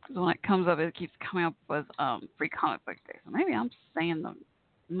 Because when it comes up, it keeps coming up with Free Comic Book Day. So maybe I'm saying the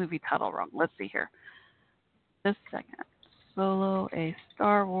movie title wrong. Let's see here. Just a second. Solo, a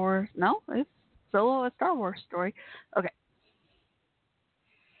Star Wars. No, it's Solo, a Star Wars story. Okay.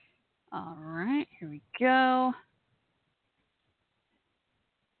 All right, here we go.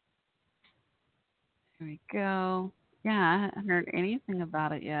 Here we go. Yeah, I haven't heard anything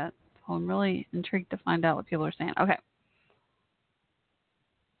about it yet. So I'm really intrigued to find out what people are saying. Okay.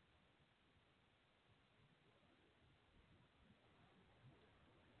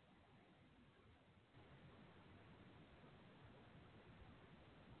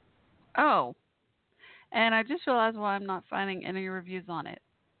 Oh, and I just realized why I'm not finding any reviews on it.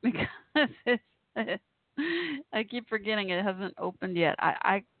 Because I keep forgetting it hasn't opened yet.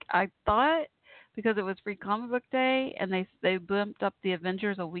 I thought because it was Free Comic Book Day and they bumped up the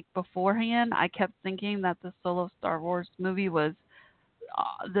Avengers a week beforehand, I kept thinking that the Solo Star Wars movie was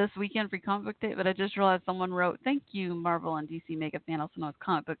this weekend Free Comic Book Day, but I just realized someone wrote, "Thank you, Marvel and DC Mega Fan, also known as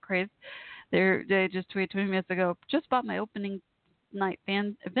Comic Book Craze." They just tweeted 20 minutes ago, "Just bought my opening night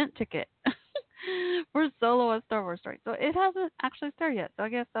fan event ticket." For Solo, a Star Wars story. So it hasn't actually started yet. So I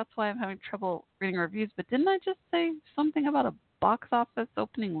guess that's why I'm having trouble reading reviews. But didn't I just say something about a box office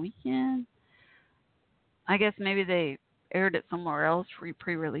opening weekend? I guess maybe they aired it somewhere else,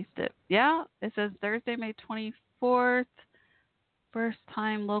 pre-released it. Yeah, it says Thursday, May 24th. First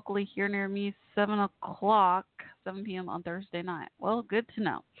time locally here near me, 7 o'clock, 7 p.m. on Thursday night. Well, good to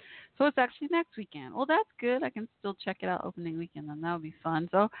know. So it's actually next weekend. Well, that's good. I can still check it out opening weekend, then that would be fun.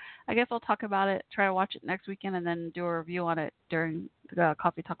 So I guess I'll talk about it, try to watch it next weekend, and then do a review on it during the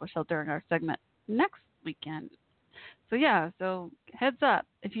Coffee Talk with Shell during our segment next weekend. So yeah, so heads up.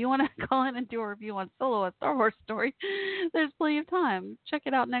 If you want to call in and do a review on Solo, a Star Wars story, there's plenty of time. Check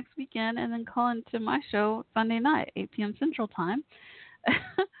it out next weekend and then call into my show Sunday night, 8 p.m. Central Time.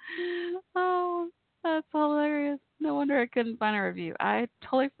 Oh, that's hilarious. No wonder I couldn't find a review. I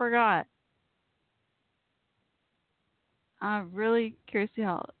totally forgot. I'm really curious to see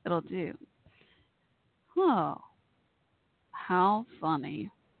how it'll do. Oh, how funny.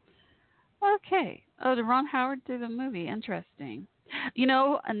 Okay. Oh, did Ron Howard do the movie? Interesting.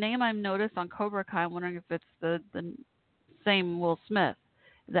 A name I've noticed on Cobra Kai, I'm wondering if it's the same Will Smith,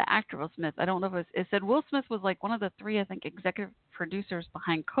 the actor Will Smith. I don't know if it said Will Smith was like one of the three, I think, executive producers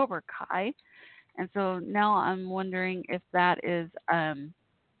behind Cobra Kai. And so now I'm wondering if that is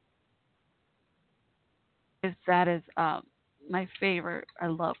my favorite. I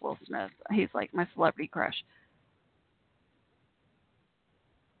love Will Smith. He's like my celebrity crush.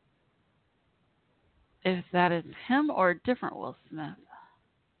 If that is him or a different Will Smith.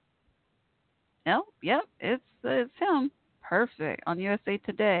 Yep, it's him. Perfect. On USA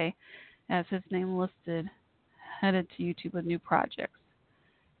Today has his name listed, headed to YouTube with new projects,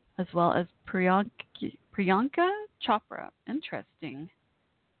 as well as Priyanka Chopra. Interesting.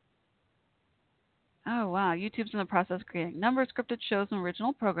 Oh, wow. YouTube's in the process of creating a number of scripted shows and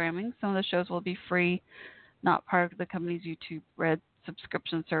original programming. Some of the shows will be free, not part of the company's YouTube Red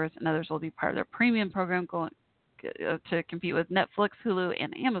subscription service, and others will be part of their premium program going to compete with Netflix, Hulu,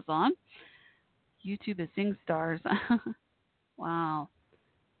 and Amazon. YouTube is seeing stars. Wow.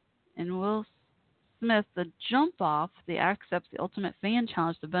 And Will Smith, the jump off, the accepts the ultimate fan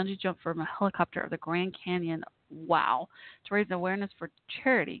challenge, the bungee jump from a helicopter of the Grand Canyon. Wow. To raise awareness for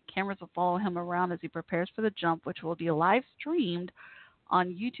charity. Cameras will follow him around as he prepares for the jump, which will be live streamed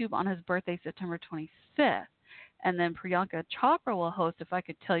on YouTube on his birthday, September 25th. And then Priyanka Chopra will host If I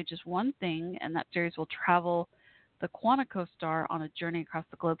Could Tell You Just One Thing, and that series will travel the Quantico star on a journey across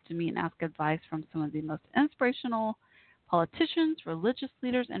the globe to meet and ask advice from some of the most inspirational politicians, religious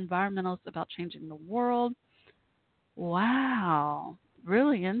leaders, environmentalists about changing the world. Wow.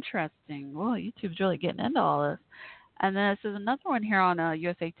 Really interesting. Well, YouTube's really getting into all this. And then this is another one here on a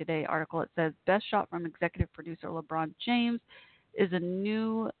USA Today article. It says, best shot from executive producer LeBron James is a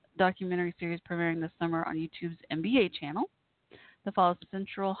new documentary series premiering this summer on YouTube's NBA channel that follows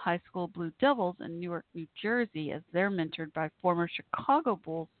Central High School Blue Devils in Newark, New Jersey, as they're mentored by former Chicago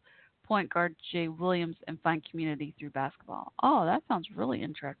Bulls point guard Jay Williams and find community through basketball. Oh, that sounds really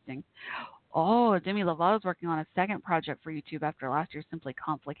interesting. Oh, Demi Lovato's working on a second project for YouTube after last year's Simply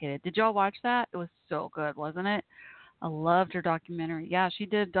Complicated. Did y'all watch that? It was so good, wasn't it? I loved her documentary. Yeah, she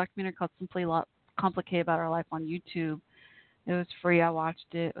did a documentary called Simply Complicated about her life on YouTube. It was free. I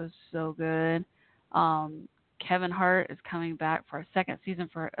watched it. It was so good. Kevin Hart is coming back for a second season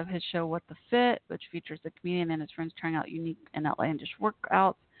of his show What the Fit, which features the comedian and his friends trying out unique and outlandish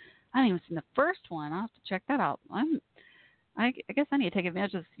workouts. I haven't even seen the first one. I'll have to check that out. I guess I need to take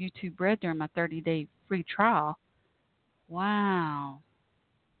advantage of this YouTube Red during my 30-day free trial. Wow.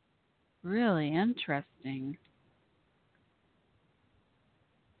 Really interesting.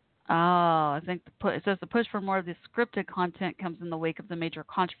 Oh, I think it says the push for more of this scripted content comes in the wake of the major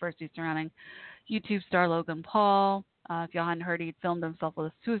controversy surrounding YouTube star Logan Paul. If y'all hadn't heard, he'd filmed himself with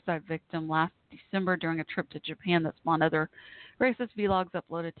a suicide victim last December during a trip to Japan that spawned other racist vlogs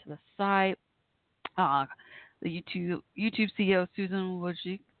uploaded to the site. The YouTube CEO Susan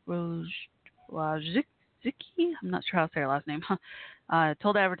Wojcicki, I'm not sure how to say her last name,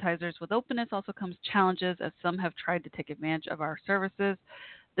 told advertisers, with openness also comes challenges, as some have tried to take advantage of our services.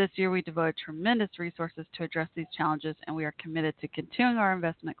 This year we devoted tremendous resources to address these challenges, and we are committed to continuing our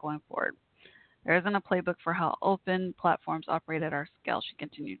investment going forward. There isn't a playbook for how open platforms operate at our scale, she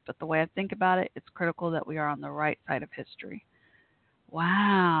continued, but the way I think about it, it's critical that we are on the right side of history.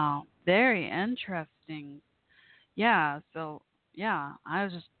 Wow, very interesting. Yeah, so, yeah, I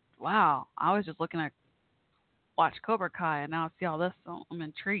was just looking at watch Cobra Kai, and now I see all this, so I'm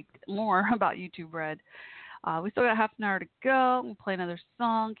intrigued more about YouTube Red. We still got half an hour to go. We'll play another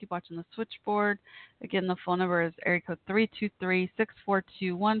song. Keep watching the switchboard. Again, the phone number is area code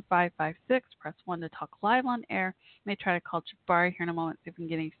 323-642-1556. Press 1 to talk live on air. May try to call Jabari here in a moment, see if we can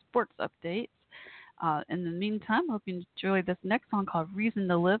get any sports updates. In the meantime, I hope you enjoy this next song called Reason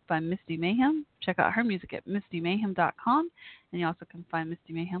to Live by Misty Mayhem. Check out her music at mistymayhem.com, and you also can find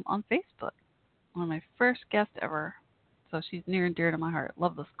Misty Mayhem on Facebook. One of my first guests ever, so she's near and dear to my heart.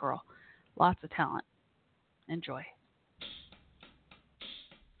 Love this girl. Lots of talent. Enjoy.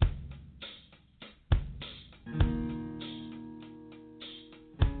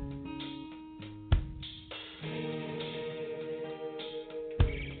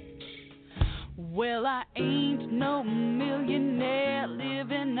 Well, I ain't no millionaire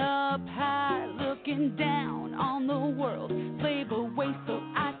living up high, looking down on the world, slave away so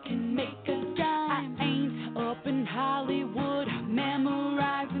I can make a dime. I ain't up in Hollywood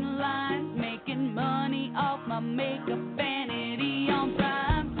memorizing lines, making money off my makeup vanity on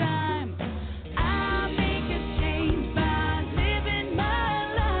prime time. I make a change by living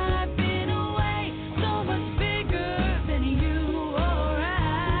my life in a way so much bigger than you or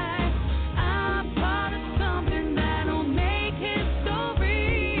I. I'm part of something that'll make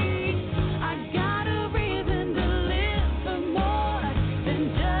history. I got a reason to live for more than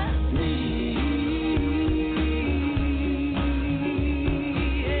just me.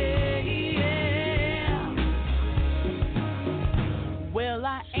 Well,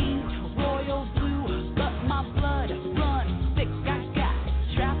 I ain't royal blue, but my blood runs thick. I got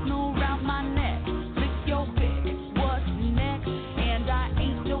shrapnel around my neck. Lick your pick, what's next? And I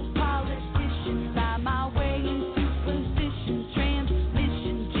ain't no politician. Buy my way into position,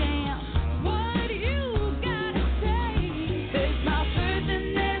 transmission jam. What do you gotta say? There's my first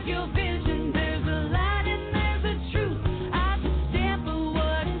and there's your vision. There's a light and there's a truth. I just stand for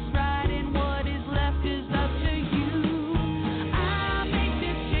what is right, and what is left is up to you. I make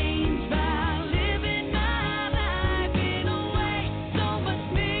this change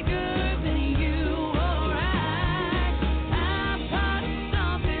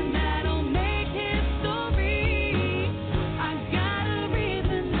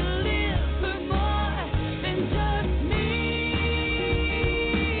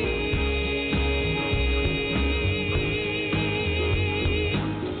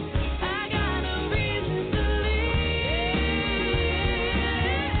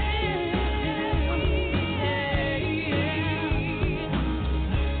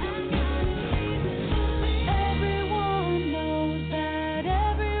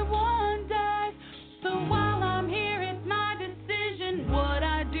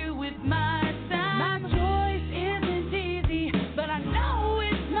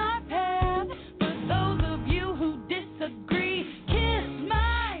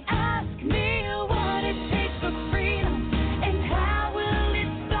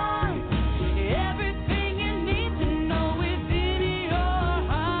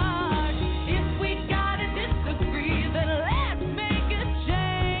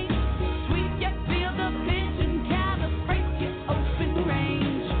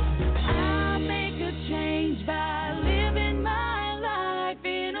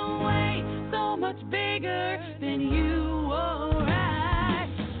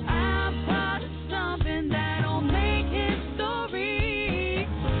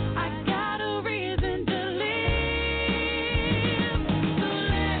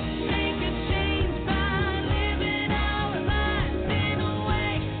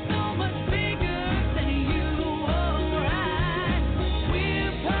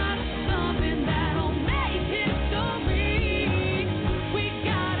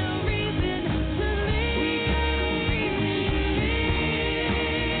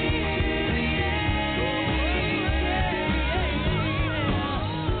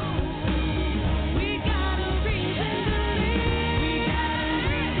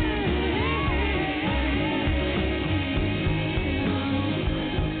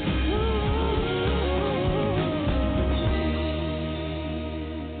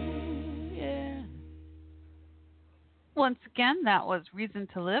once again, that was Reason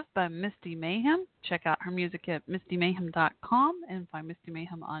to Live by Misty Mayhem. Check out her music at mistymayhem.com and find Misty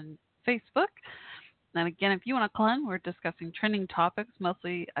Mayhem on Facebook. And again, if you want to call in, we're discussing trending topics.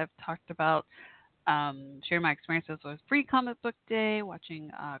 Mostly I've talked about sharing my experiences with Free Comic Book Day, watching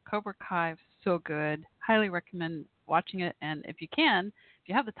Cobra Kai. So good. Highly recommend watching it. And if you can, if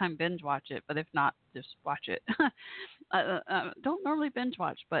you have the time, binge watch it. But if not, just watch it. Don't normally binge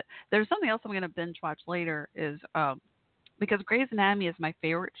watch, but there's something else I'm going to binge watch later is because Grey's Anatomy is my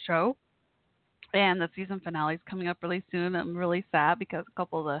favorite show. And the season finale is coming up really soon. I'm really sad because a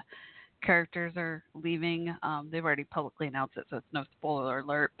couple of the characters are leaving. They've already publicly announced it, so it's no spoiler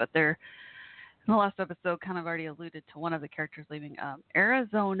alert. But they're in the last episode kind of already alluded to one of the characters leaving.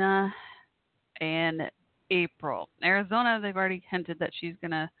 Arizona and April. Arizona, they've already hinted that she's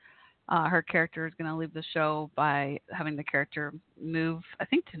gonna, her character is gonna leave the show by having the character move, I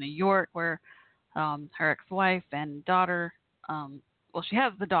think, to New York, where her ex-wife and daughter. Well, she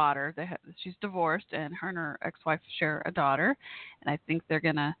has the daughter. She's divorced, and her ex-wife share a daughter, and I think they're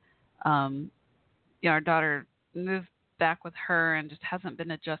gonna. Our daughter moved back with her and just hasn't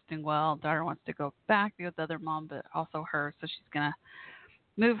been adjusting well. Daughter wants to go back, be with the other mom, but also her. So she's going to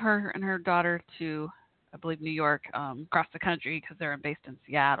move her and her daughter to, I believe, New York, across the country because they're based in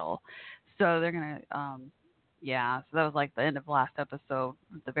Seattle. So they're going to, so that was like the end of last episode.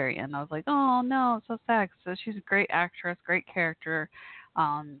 At the very end, I was like, oh, no, it's so sad. So she's a great actress, great character.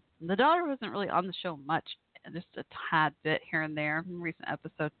 The daughter wasn't really on the show much, just a tad bit here and there in recent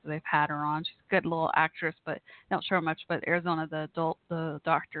episodes that they've had her on. She's a good little actress, but they don't show her much. But Arizona, the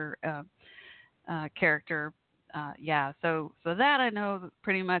doctor character, So that I know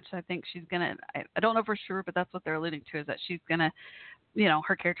pretty much. I think she's gonna. I don't know for sure, but that's what they're alluding to is that she's gonna,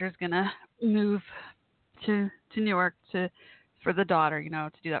 her character is gonna move to New York for the daughter.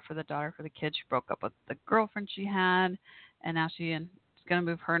 To do that for the daughter, for the kid. She broke up with the girlfriend she had, and now she's going to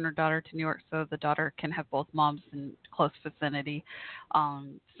move her and her daughter to New York so the daughter can have both moms in close vicinity.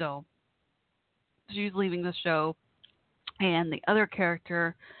 So she's leaving the show. And the other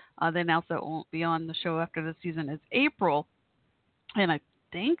character they announced that won't be on the show after the season is April. And I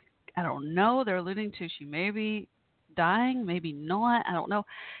don't know, they're alluding to she may be dying, maybe not. I don't know.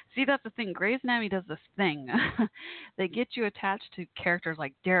 See, that's the thing. Grey's Anatomy does this thing. They get you attached to characters.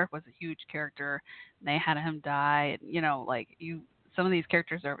 Like Derek was a huge character. And they had him die. Some of these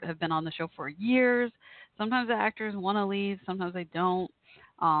characters have been on the show for years. Sometimes the actors want to leave. Sometimes they don't.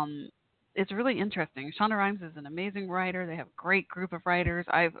 It's really interesting. Shonda Rhimes is an amazing writer. They have a great group of writers.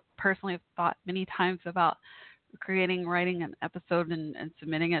 I've personally thought many times about writing an episode and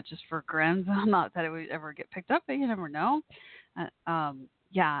submitting it just for grins. Not that it would ever get picked up, but you never know.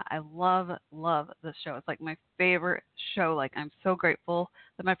 I love this show. It's like my favorite show. Like, I'm so grateful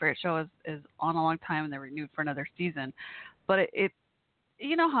that my favorite show is on a long time and they're renewed for another season. But it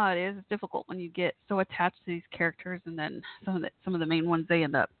you know how it is. It's difficult when you get so attached to these characters, and then some of the main ones, they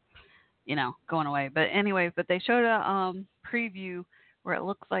end up, going away. But anyway, they showed a preview where it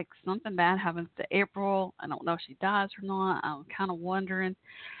looks like something bad happens to April. I don't know if she dies or not. I'm kind of wondering.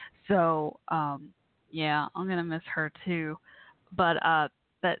 So I'm gonna miss her too. But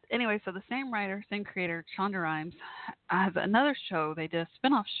anyway, so the same writer, same creator, Shonda Rhimes, has another show. They did a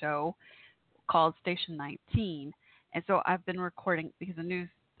spinoff show called Station 19. And so I've been recording because the new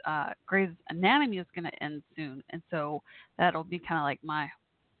Grey's Anatomy is going to end soon. And so that'll be kind of like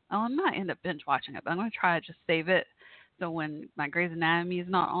I might end up binge watching it, but I'm going to try to just save it. So when my Grey's Anatomy is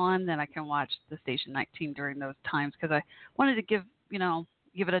not on, then I can watch the Station 19 during those times because I wanted to give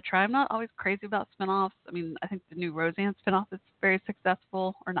it a try. I'm not always crazy about spinoffs. I mean, I think the new Roseanne spinoff is very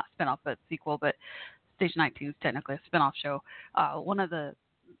successful, or not spinoff, but sequel. But Station 19 is technically a spinoff show. One of the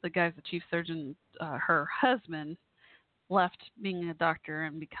guys, the chief surgeon, her husband, left being a doctor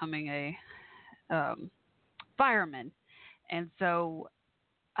and becoming a fireman. And so,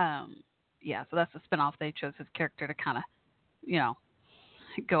 so that's the spinoff. They chose his character to kind of,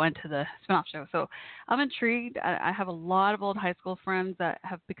 go into the spinoff show. So I'm intrigued. I have a lot of old high school friends that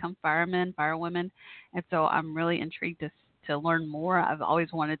have become firemen, firewomen. And so I'm really intrigued to learn more. I've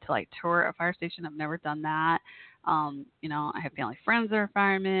always wanted to tour a fire station. I've never done that. I have family friends that are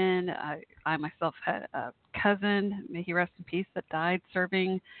firemen. I myself had a cousin, may he rest in peace, that died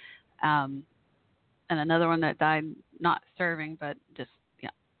serving, and another one that died not serving, but just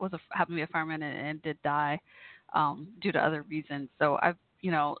happened to be a fireman and did die due to other reasons. So I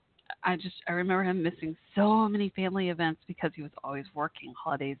remember him missing so many family events because he was always working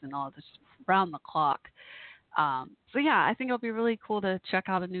holidays and all this round the clock. I think it'll be really cool to check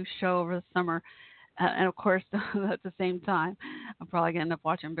out a new show over the summer. And of course, at the same time, I'm probably going to end up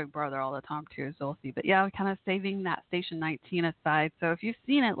watching Big Brother all the time too, so we'll see. But yeah, I'm kind of saving that Station 19 aside. So if you've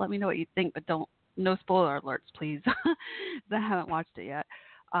seen it, let me know what you think, but no spoiler alerts, please. I haven't watched it yet.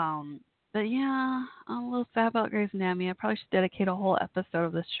 But yeah, I'm a little sad about Grey's Anatomy. I probably should dedicate a whole episode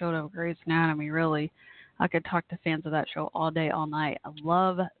of this show to Grey's Anatomy, really. I could talk to fans of that show all day, all night. I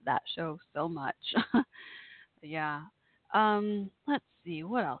love that show so much. Yeah. Let's see,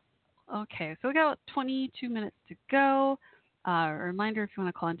 what else? Okay, so we got 22 minutes to go. A reminder, if you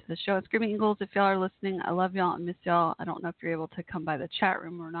want to call into the show, Screaming Eagles, if y'all are listening, I love y'all and miss y'all. I don't know if you're able to come by the chat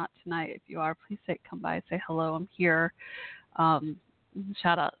room or not tonight. If you are, please come by, say hello. I'm here.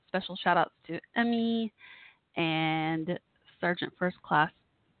 Special shout outs to Emmy and Sergeant First Class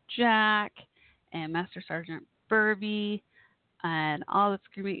Jack and Master Sergeant Burby and all the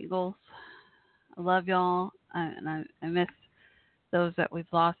Screaming Eagles. I love y'all, and I miss those that we've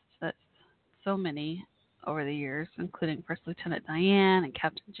lost. That's so many over the years, including First Lieutenant Diane and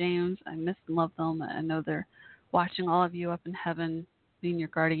Captain James. I miss and love them. I know they're watching all of you up in heaven, being your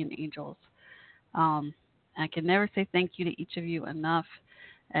guardian angels. I can never say thank you to each of you enough,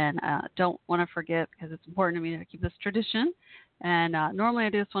 and don't want to forget, because it's important to me to keep this tradition. And normally I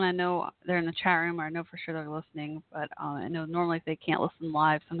do this when I know they're in the chat room, or I know for sure they're listening, but I know normally if they can't listen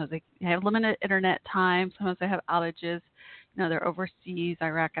live, sometimes they have limited internet time, sometimes they have outages. You know, they're overseas,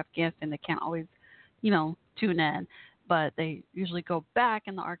 Iraq, Afghanistan, they can't always, tune in, but they usually go back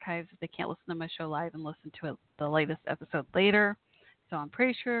in the archives if they can't listen to my show live and listen to the latest episode later. So I'm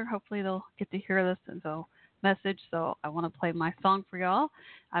pretty sure, hopefully they'll get to hear this and so message. So I want to play my song for y'all.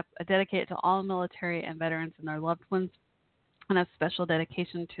 I dedicate it to all military and veterans and their loved ones, and a special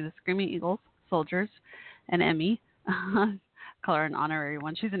dedication to the Screaming Eagles soldiers and Emmy. Call her an honorary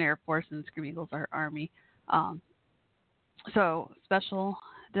one. She's an Air Force, and the Screaming Eagles are Army. So special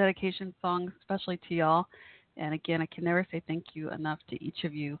dedication song, especially to y'all. And again, I can never say thank you enough to each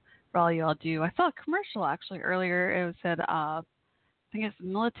of you for all y'all do. I saw a commercial actually earlier. It said, I think it's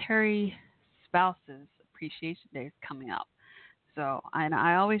Military Spouses Appreciation Day is coming up. So, and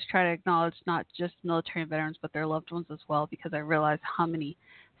I always try to acknowledge not just military and veterans, but their loved ones as well, because I realize how many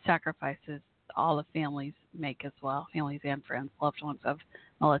sacrifices all the families make as well, families and friends, loved ones of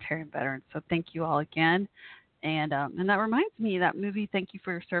military and veterans. So thank you all again. And that reminds me, that movie, Thank You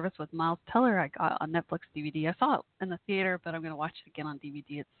for Your Service with Miles Teller, I got on Netflix DVD. I saw it in the theater, but I'm going to watch it again on DVD.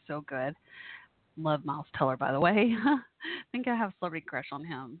 It's so good. Love Miles Teller, by the way. I think I have a celebrity crush on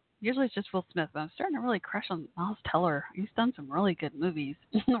him. Usually it's just Will Smith, but I'm starting to really crush on Miles Teller. He's done some really good movies.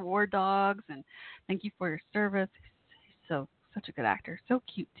 War Dogs and Thank You for Your Service. He's such a good actor. So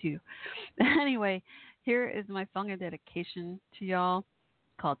cute, too. Anyway, here is my song of dedication to y'all,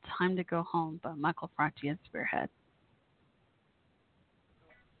 called Time to Go Home by Michael Franti and Spearhead.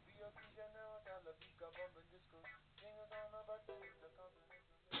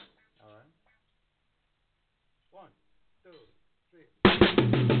 All right. 1, 2, 3.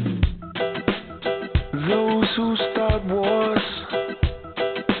 Those who start wars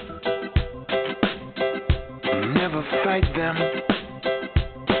never fight them.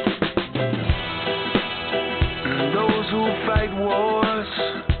 And those who fight wars,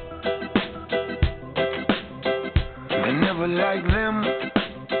 they never like them.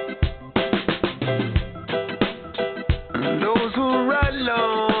 And those who write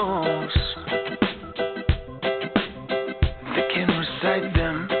laws, they can recite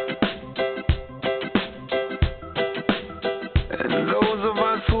them. And those of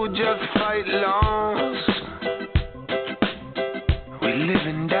us who just fight laws, we live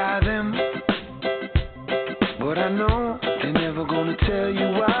and die them. But I know they're never gonna tell you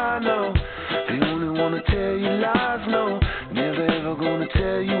why, no. They only wanna tell you lies, no. Never ever gonna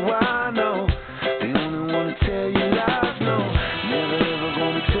tell you why, no. They only wanna tell you lies, no. Never ever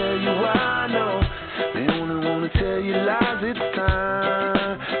gonna tell you why, no. They only wanna tell you lies. It's time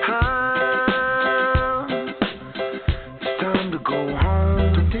to go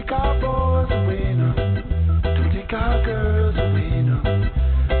home. Don't take our boys away, no. Don't take our girls away, no.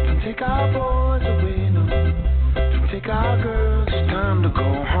 Don't take our boys away, no. Don't take our girls. It's time to go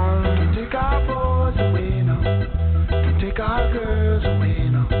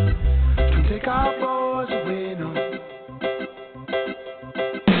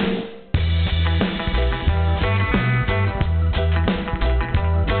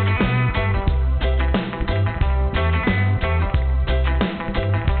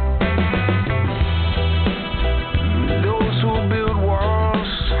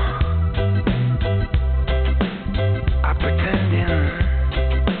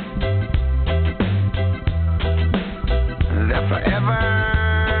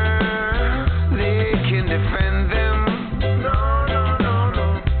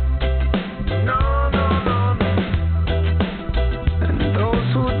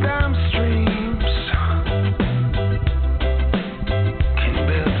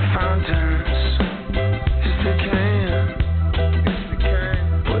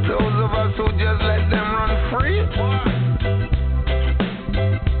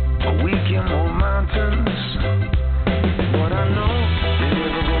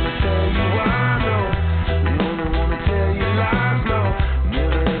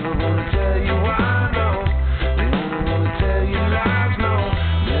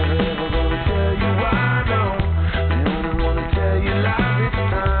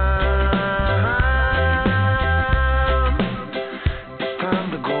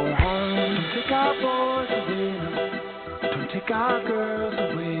go home. Don't take our boys away now. Don't take our girls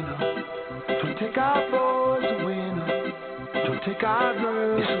away now. Don't take our boys away now. Don't take our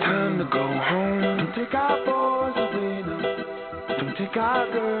girls. It's time to go home. Don't take our boys away now. Don't take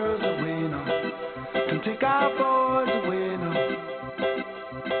our girls away now. Don't take our boys away now.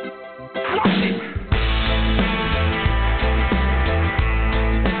 Flush it.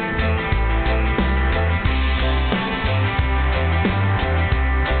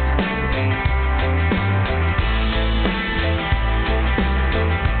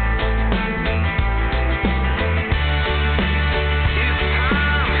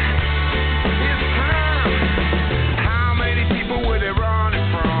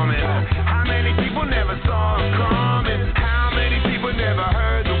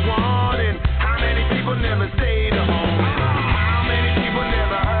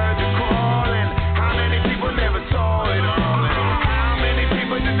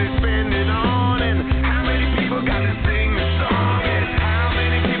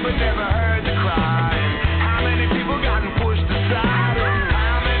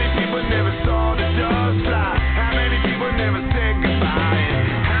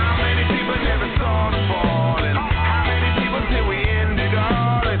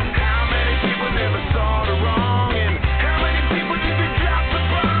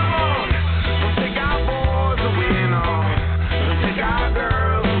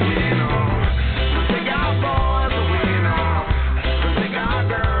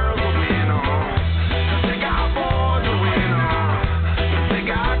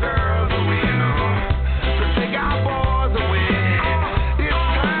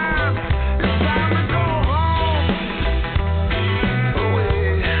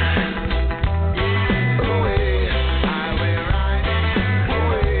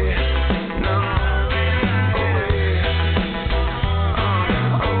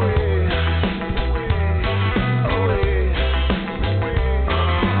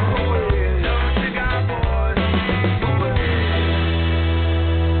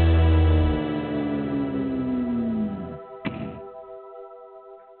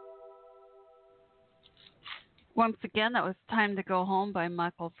 Once again, that was Time to Go Home by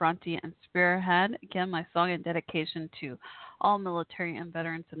Michael Franti and Spearhead. Again, my song in dedication to all military and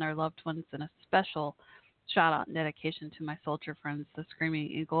veterans and their loved ones, and a special shout out and dedication to my soldier friends, the Screaming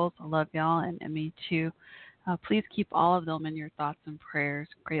Eagles. I love y'all, and me too. Please keep all of them in your thoughts and prayers.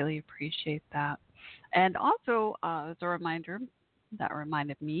 Greatly appreciate that. And also, as a reminder, that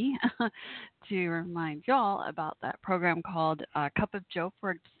reminded me to remind y'all about that program called Cup of Joe,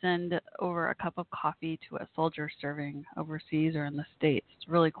 for send over a cup of coffee to a soldier serving overseas or in the States. It's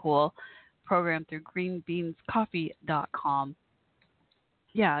a really cool program through greenbeanscoffee.com.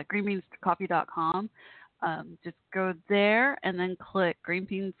 Yeah, greenbeanscoffee.com. Just go there and then click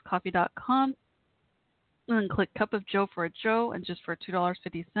greenbeanscoffee.com and then click Cup of Joe for a Joe, and just for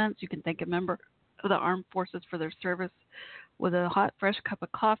 $2.50 you can thank a member of the Armed Forces for their service with a hot, fresh cup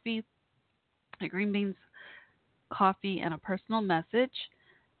of coffee, a green beans coffee, and a personal message.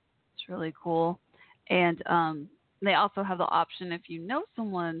 It's really cool. And they also have the option, if you know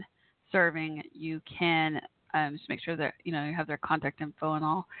someone serving, you can just make sure that you have their contact info and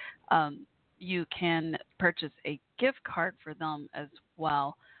all. You can purchase a gift card for them as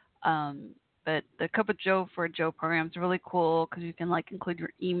well. But the Cup of Joe for a Joe program is really cool because you can include your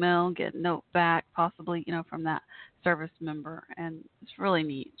email, get a note back, possibly from that service member, and it's really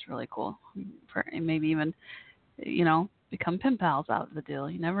neat. It's really cool. And maybe even become pen pals out of the deal.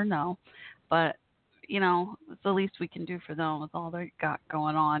 You never know, but it's the least we can do for them with all they got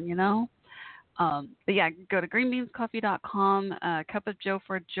going on. But yeah, go to greenbeanscoffee.com. Cup of Joe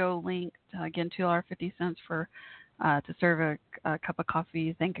for a Joe link. Again, $2.50 for to serve a cup of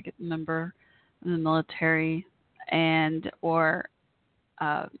coffee. Thank a member in the military, or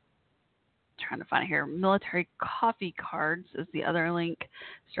trying to find it here. Military coffee cards is the other link,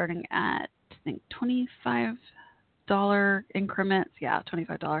 starting at I think $25 increments. Yeah,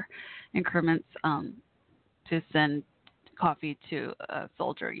 $25 increments to send coffee to a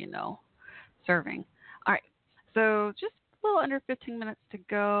soldier, serving. All right, so just a little under 15 minutes to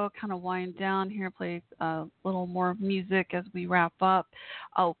go, kind of wind down here, play a little more music as we wrap up.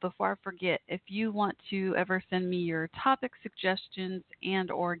 Oh, before I forget, if you want to ever send me your topic suggestions and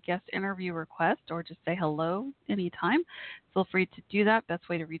or guest interview requests, or just say hello anytime, feel free to do that. Best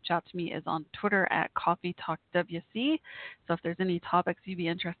way to reach out to me is on Twitter at CoffeeTalkWC. So if there's any topics you'd be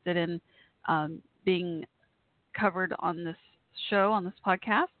interested in being covered on this show, on this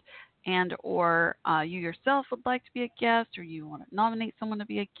podcast, and or you yourself would like to be a guest, or you want to nominate someone to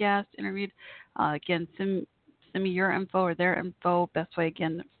be a guest interviewed, again, send me your info or their info. Best way,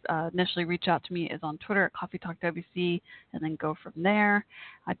 again, initially reach out to me is on Twitter at Coffee Talk WC, and then go from there.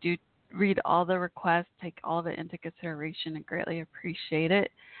 I do read all the requests, take all of it into consideration, and greatly appreciate it.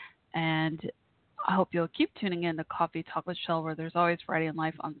 And I hope you'll keep tuning in to Coffee Talk with Shell, where there's always Variety in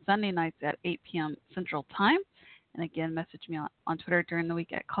Life on Sunday nights at 8 p.m. Central Time. And again, message me on Twitter during the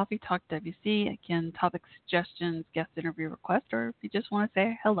week at Coffee Talk WC. Again, topic suggestions, guest interview requests, or if you just want to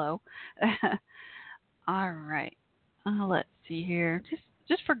say hello. All right. Let's see here.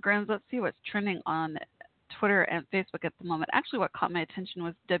 Just for grins, let's see what's trending on Twitter and Facebook at the moment. Actually, what caught my attention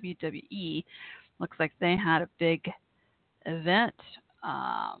was WWE. Looks like they had a big event.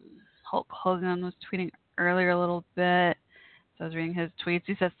 Hulk Hogan was tweeting earlier a little bit. So I was reading his tweets.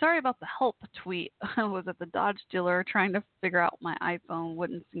 He says, sorry about the help tweet. I was at the Dodge dealer trying to figure out my iPhone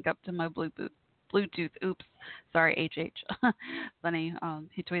wouldn't sync up to my Bluetooth. Oops. Sorry, HH. Funny.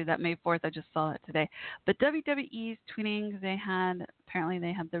 He tweeted that May 4th. I just saw it today. But WWE's tweeting, apparently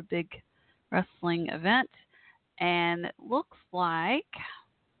they had their big wrestling event. And it looks like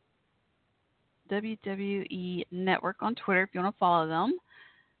WWE Network on Twitter, if you want to follow them.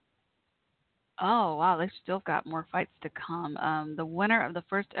 Oh, wow, they've still got more fights to come. The winner of the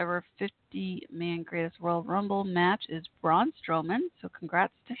first ever 50-man Greatest Royal Rumble match is Braun Strowman, so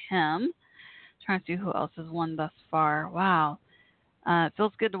congrats to him. Trying to see who else has won thus far. Wow. It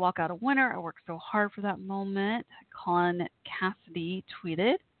feels good to walk out a winner. I worked so hard for that moment. Colin Cassidy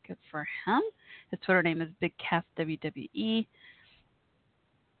tweeted. Good for him. His Twitter name is BigCassWWE.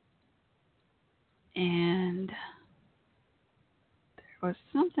 And was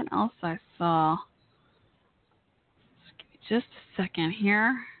something else I saw. Just give me just a second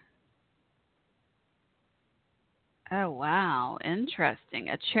here. Oh, wow. Interesting.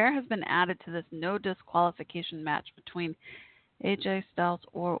 A chair has been added to this no disqualification match between AJ Styles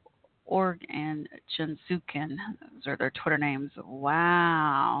Org and Jinsuken. Those are their Twitter names.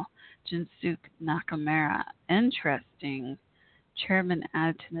 Wow. Jinsuke Nakamura. Interesting. Chairman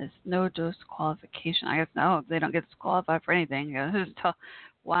added to this no disqualification. I guess no, they don't get disqualified for anything.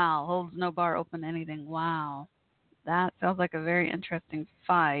 Wow, holds no bar open to anything. Wow, that sounds like a very interesting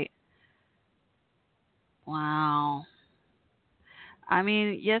fight. Wow. I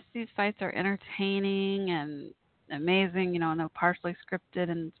mean, yes, these fights are entertaining and amazing. You know, no, partially scripted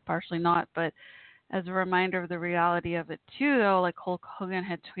and partially not. But as a reminder of the reality of it too, though, like Hulk Hogan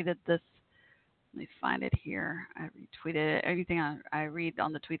had tweeted this. Let me find it here. I retweeted it. Anything I read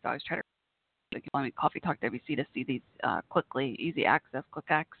on the tweets, I always try to follow me, Coffee Talk WC, to see these quickly, easy access, quick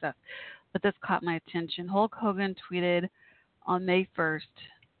access. But this caught my attention. Hulk Hogan tweeted on May 1st,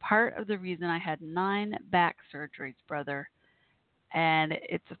 part of the reason I had 9 back surgeries, brother. And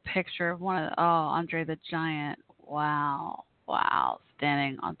it's a picture of Andre the Giant. Wow,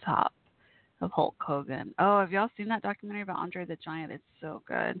 standing on top of Hulk Hogan. Oh, have y'all seen that documentary about Andre the Giant? It's so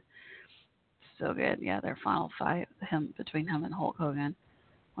good. So good. Yeah, their final fight between him and Hulk Hogan.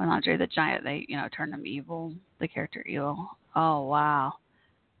 When Andre the Giant, they turned him evil, the character evil. Oh, wow.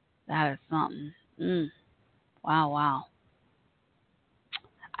 That is something. Wow.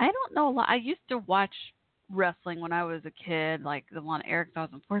 I don't know a lot. I used to watch wrestling when I was a kid, like the Von Erichs. I was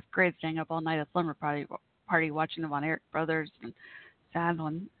in 4th grade, staying up all night at slumber party watching the Von Erich brothers, and sad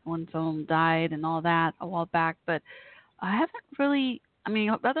when some of them died and all that a while back. But I haven't really. I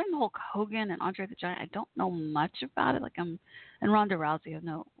mean, other than Hulk Hogan and Andre the Giant, I don't know much about it. And Ronda Rousey, I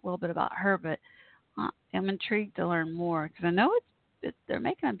know a little bit about her, but I'm intrigued to learn more because I know they're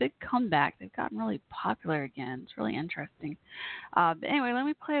making a big comeback. They've gotten really popular again. It's really interesting. But anyway, let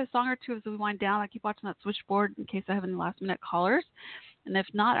me play a song or two as we wind down. I keep watching that switchboard in case I have any last-minute callers. And if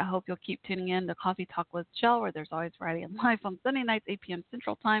not, I hope you'll keep tuning in to Coffee Talk with Shell, where there's always Variety in Life on Sunday nights, 8 p.m.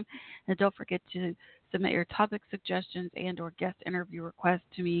 Central Time. And don't forget to submit your topic suggestions and or guest interview requests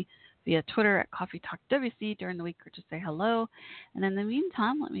to me via Twitter at Coffee Talk WC during the week, or just say hello. And in the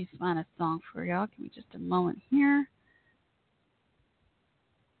meantime, let me find a song for y'all. Give me just a moment here.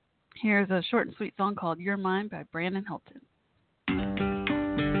 Here's a short and sweet song called You're Mine by Brandon Hilton.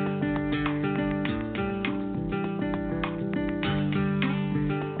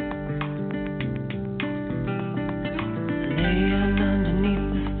 Laying underneath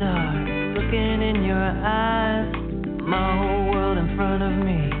the stars, looking in your eyes, my whole world in front of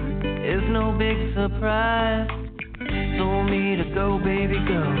me is no big surprise. Told me to go, baby,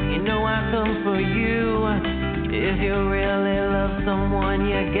 go. You know I come for you. If you really love someone,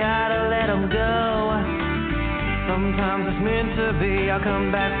 you gotta let them go. Sometimes it's meant to be. I'll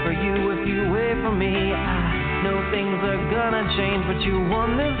come back for you if you wait for me. I know things are gonna change, but you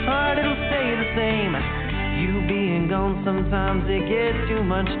won this heart, it'll stay the same. You being gone, sometimes it gets too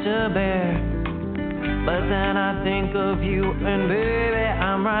much to bear. But then I think of you, and baby,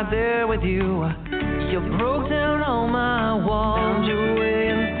 I'm right there with you. You broke down all my walls, found your way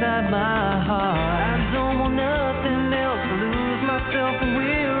inside my heart. I don't want nothing else, lose myself when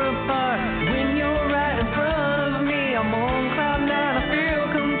we're apart. When you're right in front of me, I'm on cloud nine, I feel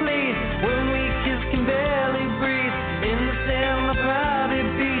complete. When we kiss, can barely breathe. In the sand on a private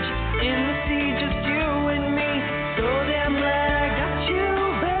beach, in the sea, just you and me. So damn glad I got you,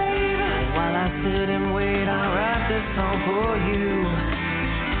 baby. While I sit and wait, I write this song for you.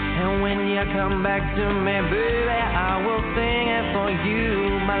 And when you come back to me, baby, I will sing it for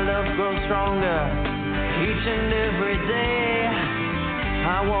you. My love grows stronger each and every day.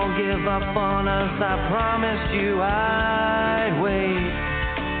 I won't give up on us, I promised you I'd wait.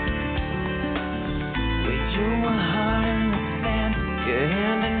 We drew a heart in the sand, your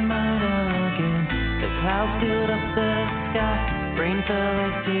hand in mine again. The clouds filled up the sky, rain fell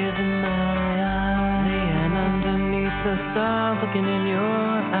like tears in my eyes. Laying underneath the stars, looking in your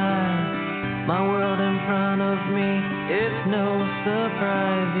eyes. My world in front of me, it's no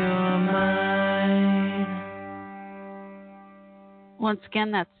surprise you're mine. Once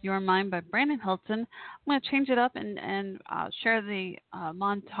again, that's Your Mind by Brandon Hilton. I'm going to change it up and share the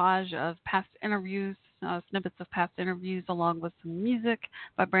montage of past interviews, snippets of past interviews, along with some music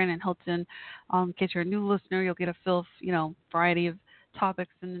by Brandon Hilton. In case you're a new listener, you'll get a feel of, variety of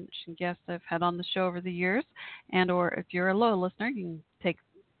topics and guests I've had on the show over the years. And or if you're a loyal listener, you can take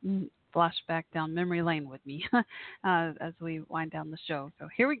flashback down memory lane with me as we wind down the show. So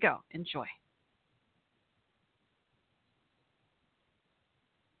here we go. Enjoy.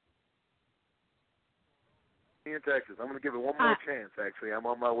 In Texas. I'm going to give it one more chance, actually. I'm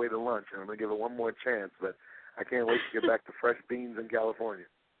on my way to lunch, and I'm going to give it one more chance, but I can't wait to get back to fresh beans in California.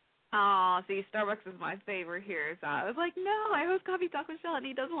 Oh, see, Starbucks is my favorite here. So I was like, no, I host Coffee Talk with Shell, and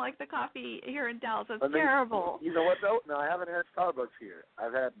he doesn't like the coffee here in Dallas. It's terrible. You know what, though? No, I haven't had Starbucks here.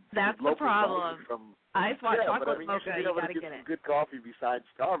 I've had That's the problem. From, Ice chocolate mocha, you got to get it. Some good coffee besides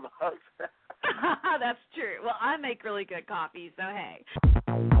Starbucks. That's true. Well, I make really good coffee, so hey.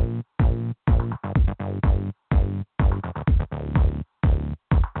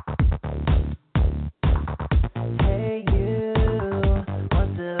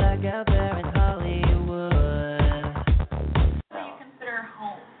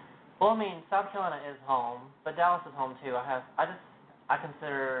 Well, I mean, South Carolina is home, but Dallas is home too. I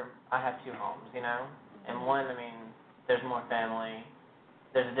consider I have two homes, and one, I mean, there's more family.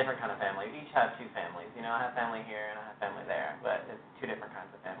 There's a different kind of family. We each have two families. I have family here and I have family there, but it's two different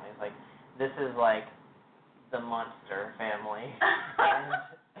kinds of families. Like, this is like the monster family, and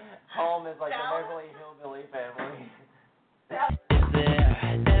home is like the Beverly Hillbilly family. Is there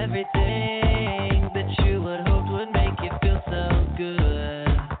everything that you would hope would make you feel so good?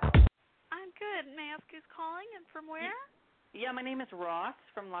 Good. May I ask who's calling and from where? Yeah, my name is Ross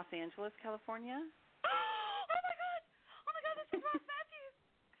from Los Angeles, California. Oh my God, this is Ross Matthews.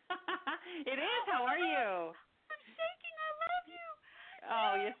 It is. How are you? I'm shaking. I love you.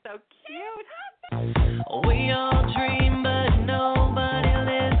 Oh, you're so cute. We all dream, but nobody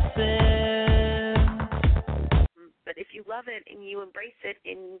listens. But if you love it and you embrace it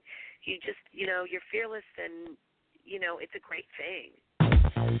and you just, you're fearless, then, it's a great thing.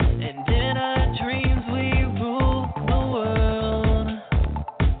 And in our dreams we rule the world.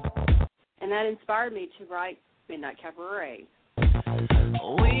 And that inspired me to write Midnight Cabaret.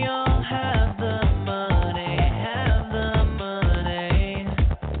 We all have the money,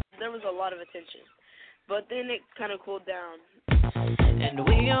 There was a lot of attention, but then it kind of cooled down. And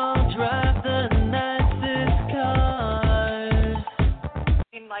we all drive the nicest cars.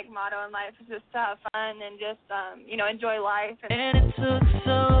 Like motto in life is just to have fun and just enjoy life. And it took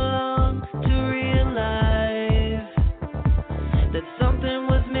so long to realize that something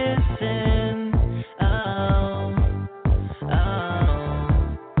was missing.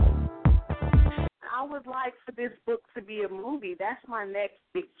 I would like for this book to be a movie. That's my next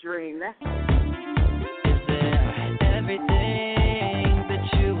big dream. Is there everything that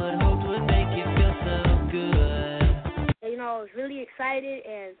you would hope would make you feel so good? I was really excited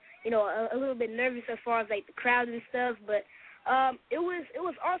and, a little bit nervous as far as like the crowd and stuff, but it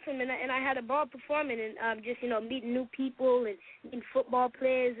was awesome, and I had a ball performing and just meeting new people and meeting football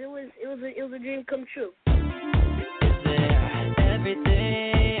players. It was a dream come true. Is there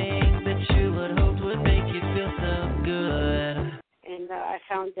everything that you would hope would make you feel so good? And I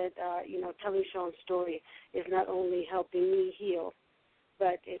found that telling Sean's story is not only helping me heal,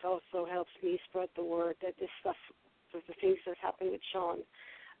 but it also helps me spread the word that this stuff, the things that's happening with Sean,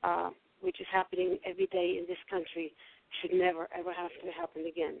 which is happening every day in this country, should never, ever have to happen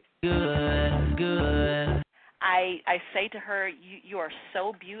again. Good. I say to her, you are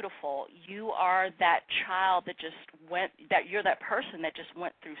so beautiful. You are that child that just you're that person that just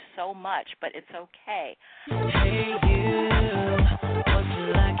went through so much, but it's okay. Hey you, what's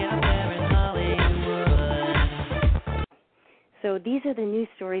it like out there in Hollywood? So these are the news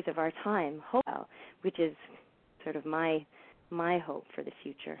stories of our time, which is sort of my hope for the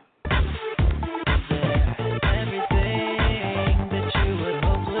future. Everything that you would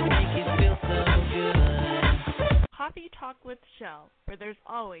hope would make you feel so good. Coffee Talk with Shell, where there's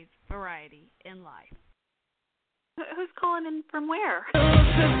always variety in life. Who's calling in from where?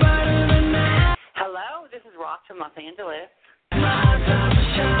 Hello, this is Ross from Los Angeles.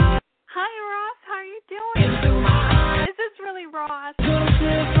 Hi, Ross. How are you doing? Is this really Ross?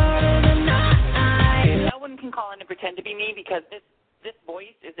 No one can call in and pretend to be me because this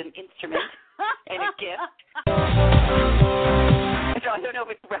voice is an instrument and a gift. So I don't know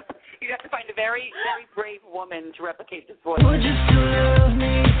if it's you have to find a very, very brave woman to replicate this voice. Would you still love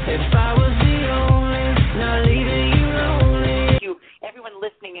me if I was the only, not leaving you lonely? You, everyone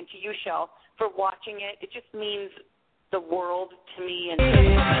listening, and to you, Shell, for watching it. It just means the world to me. And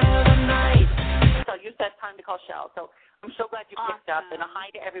so use that time to call Shell. So I'm so glad you picked up, and a hi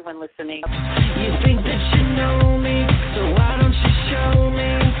to everyone listening. You think that you know me, so why don't you show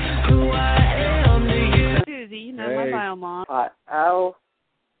me who I am to you? Susie, you know my bio mom.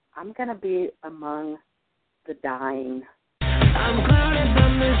 I'm going to be among the dying. I'm clouded by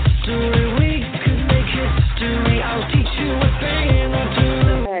mystery. We could make history. I'll teach you a thing or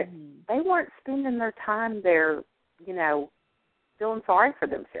two. They weren't spending their time there, feeling sorry for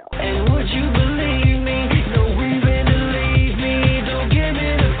themselves. And would you believe me? No reason to leave me. Don't give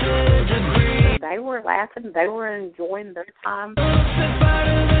me the third degree. They were laughing. They were enjoying their time.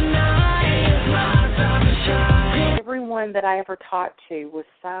 Everyone that I ever talked to was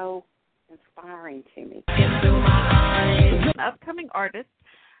so inspiring to me. An upcoming artist,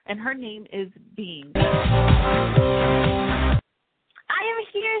 and her name is Bean. I am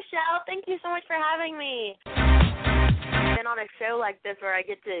here, Shell. Thank you so much for having me. I've been on a show like this where I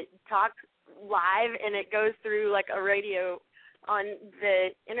get to talk live and it goes through like a radio on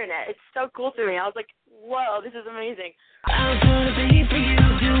the internet. It's so cool to me. I was like, whoa, this is amazing. I was gonna be for you,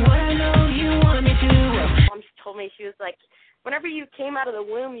 do what I know you want me to. Mom told me, she was like, whenever you came out of the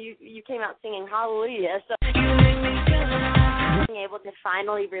womb, you came out singing hallelujah. So being able to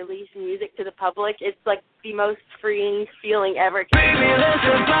finally release music to the public, it's like the most freeing feeling ever.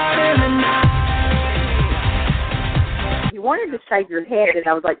 You wanted to shave your head, and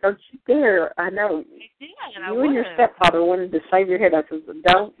I was like, don't you dare. I know. You and your stepfather wanted to shave your head. I said,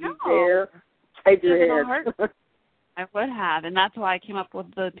 don't you dare shave your head. I would have, and that's why I came up with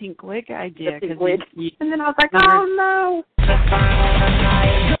the pink wig idea. The pink wig. And then I was like, oh, no.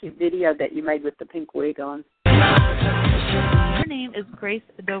 The video that you made with the pink wig on. Her name is Grace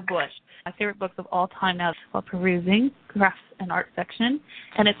Doe Bush. My favorite books of all time now is while perusing Crafts and Art section,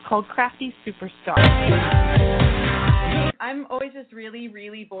 and it's called Crafty Superstar. I'm always just really,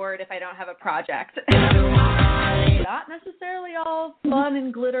 really bored if I don't have a project. Not necessarily all fun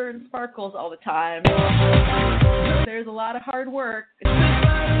and glitter and sparkles all the time. There's a lot of hard work.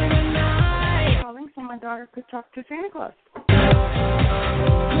 Calling so my daughter could talk to Santa Claus.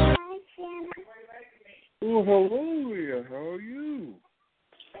 Hi, Santa. Oh, hello, Leah. How are you?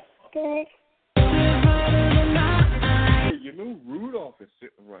 Good. Hey, Rudolph is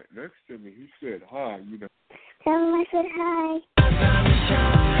sitting right next to me. He said hi, Tell him I said hi.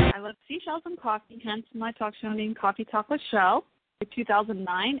 I love seashells and coffee, hence my talk show named Coffee Talk with Shell. In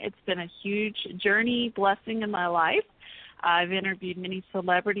 2009, it's been a huge journey, blessing in my life. I've interviewed many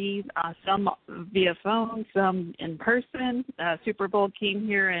celebrities, some via phone, some in person. Super Bowl came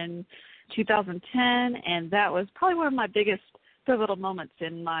here in 2010, and that was probably one of my biggest pivotal moments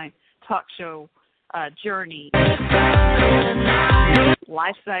in my talk show journey.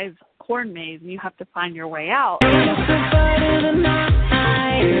 Life-size corn maze, and you have to find your way out.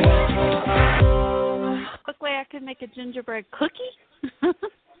 Quickly, I could make a gingerbread cookie.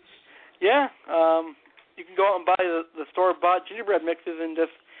 Yeah, you can go out and buy the store-bought gingerbread mixes and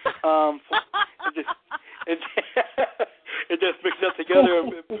just it just mix it up together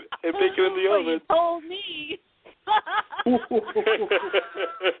and bake it in the oven. You told me.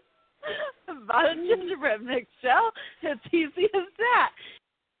 About a gingerbread mix, Shell. It's easy